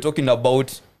fact that you're talking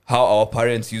about how our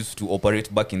parents used to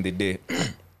operate back in the day.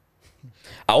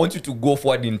 I want you to go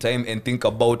forward in time and think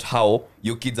about how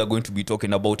your kids are going to be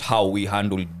talking about how we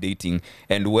handled dating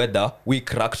and whether we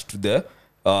cracked to the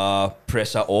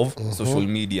pressure of social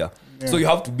media. So you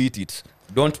have to beat it.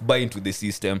 Don't buy into the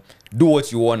system. Do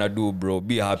what you want to do, bro.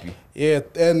 Be happy. Yeah,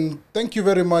 and thank you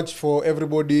very much for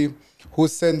everybody who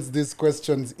sends these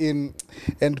questions in.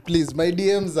 And please, my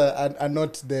DMs are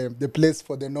not the place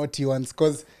for the naughty ones.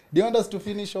 Because do you want us to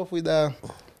finish off with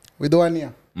one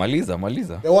here?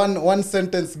 Maliza. The one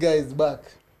sentence guy is back.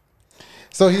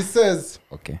 So he says,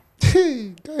 Okay.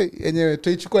 enyewe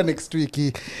tuichukua next week.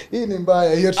 Hii ni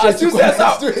mbaya. Hiyo You tutaichukua said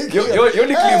next so. week. You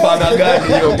only cliffhanger gani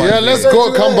hiyo, man. Yeah, let's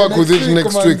go. Come back with it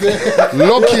next week.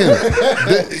 Lock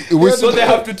in. So they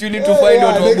have to tune in to find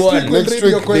out next what week one. we'll Next read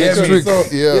week, your questions. next week,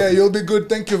 So, yeah. you'll be good.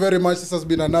 Thank you very much. This has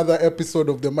been another episode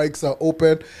of The Mics Are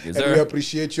Open. Yes, and sir. we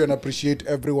appreciate you and appreciate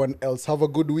everyone else. Have a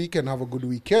good week and have a good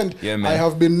weekend. Yeah, man. I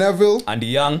have been Neville. And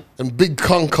young, And Big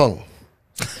Kong Kong.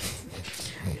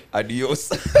 adios.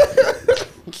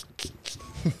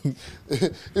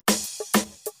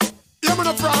 Yeah, me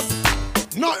no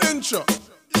frost, no intro.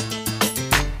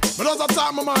 But just a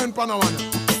talk my mind, Panawana.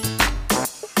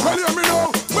 Well, hear me now,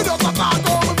 me just a talk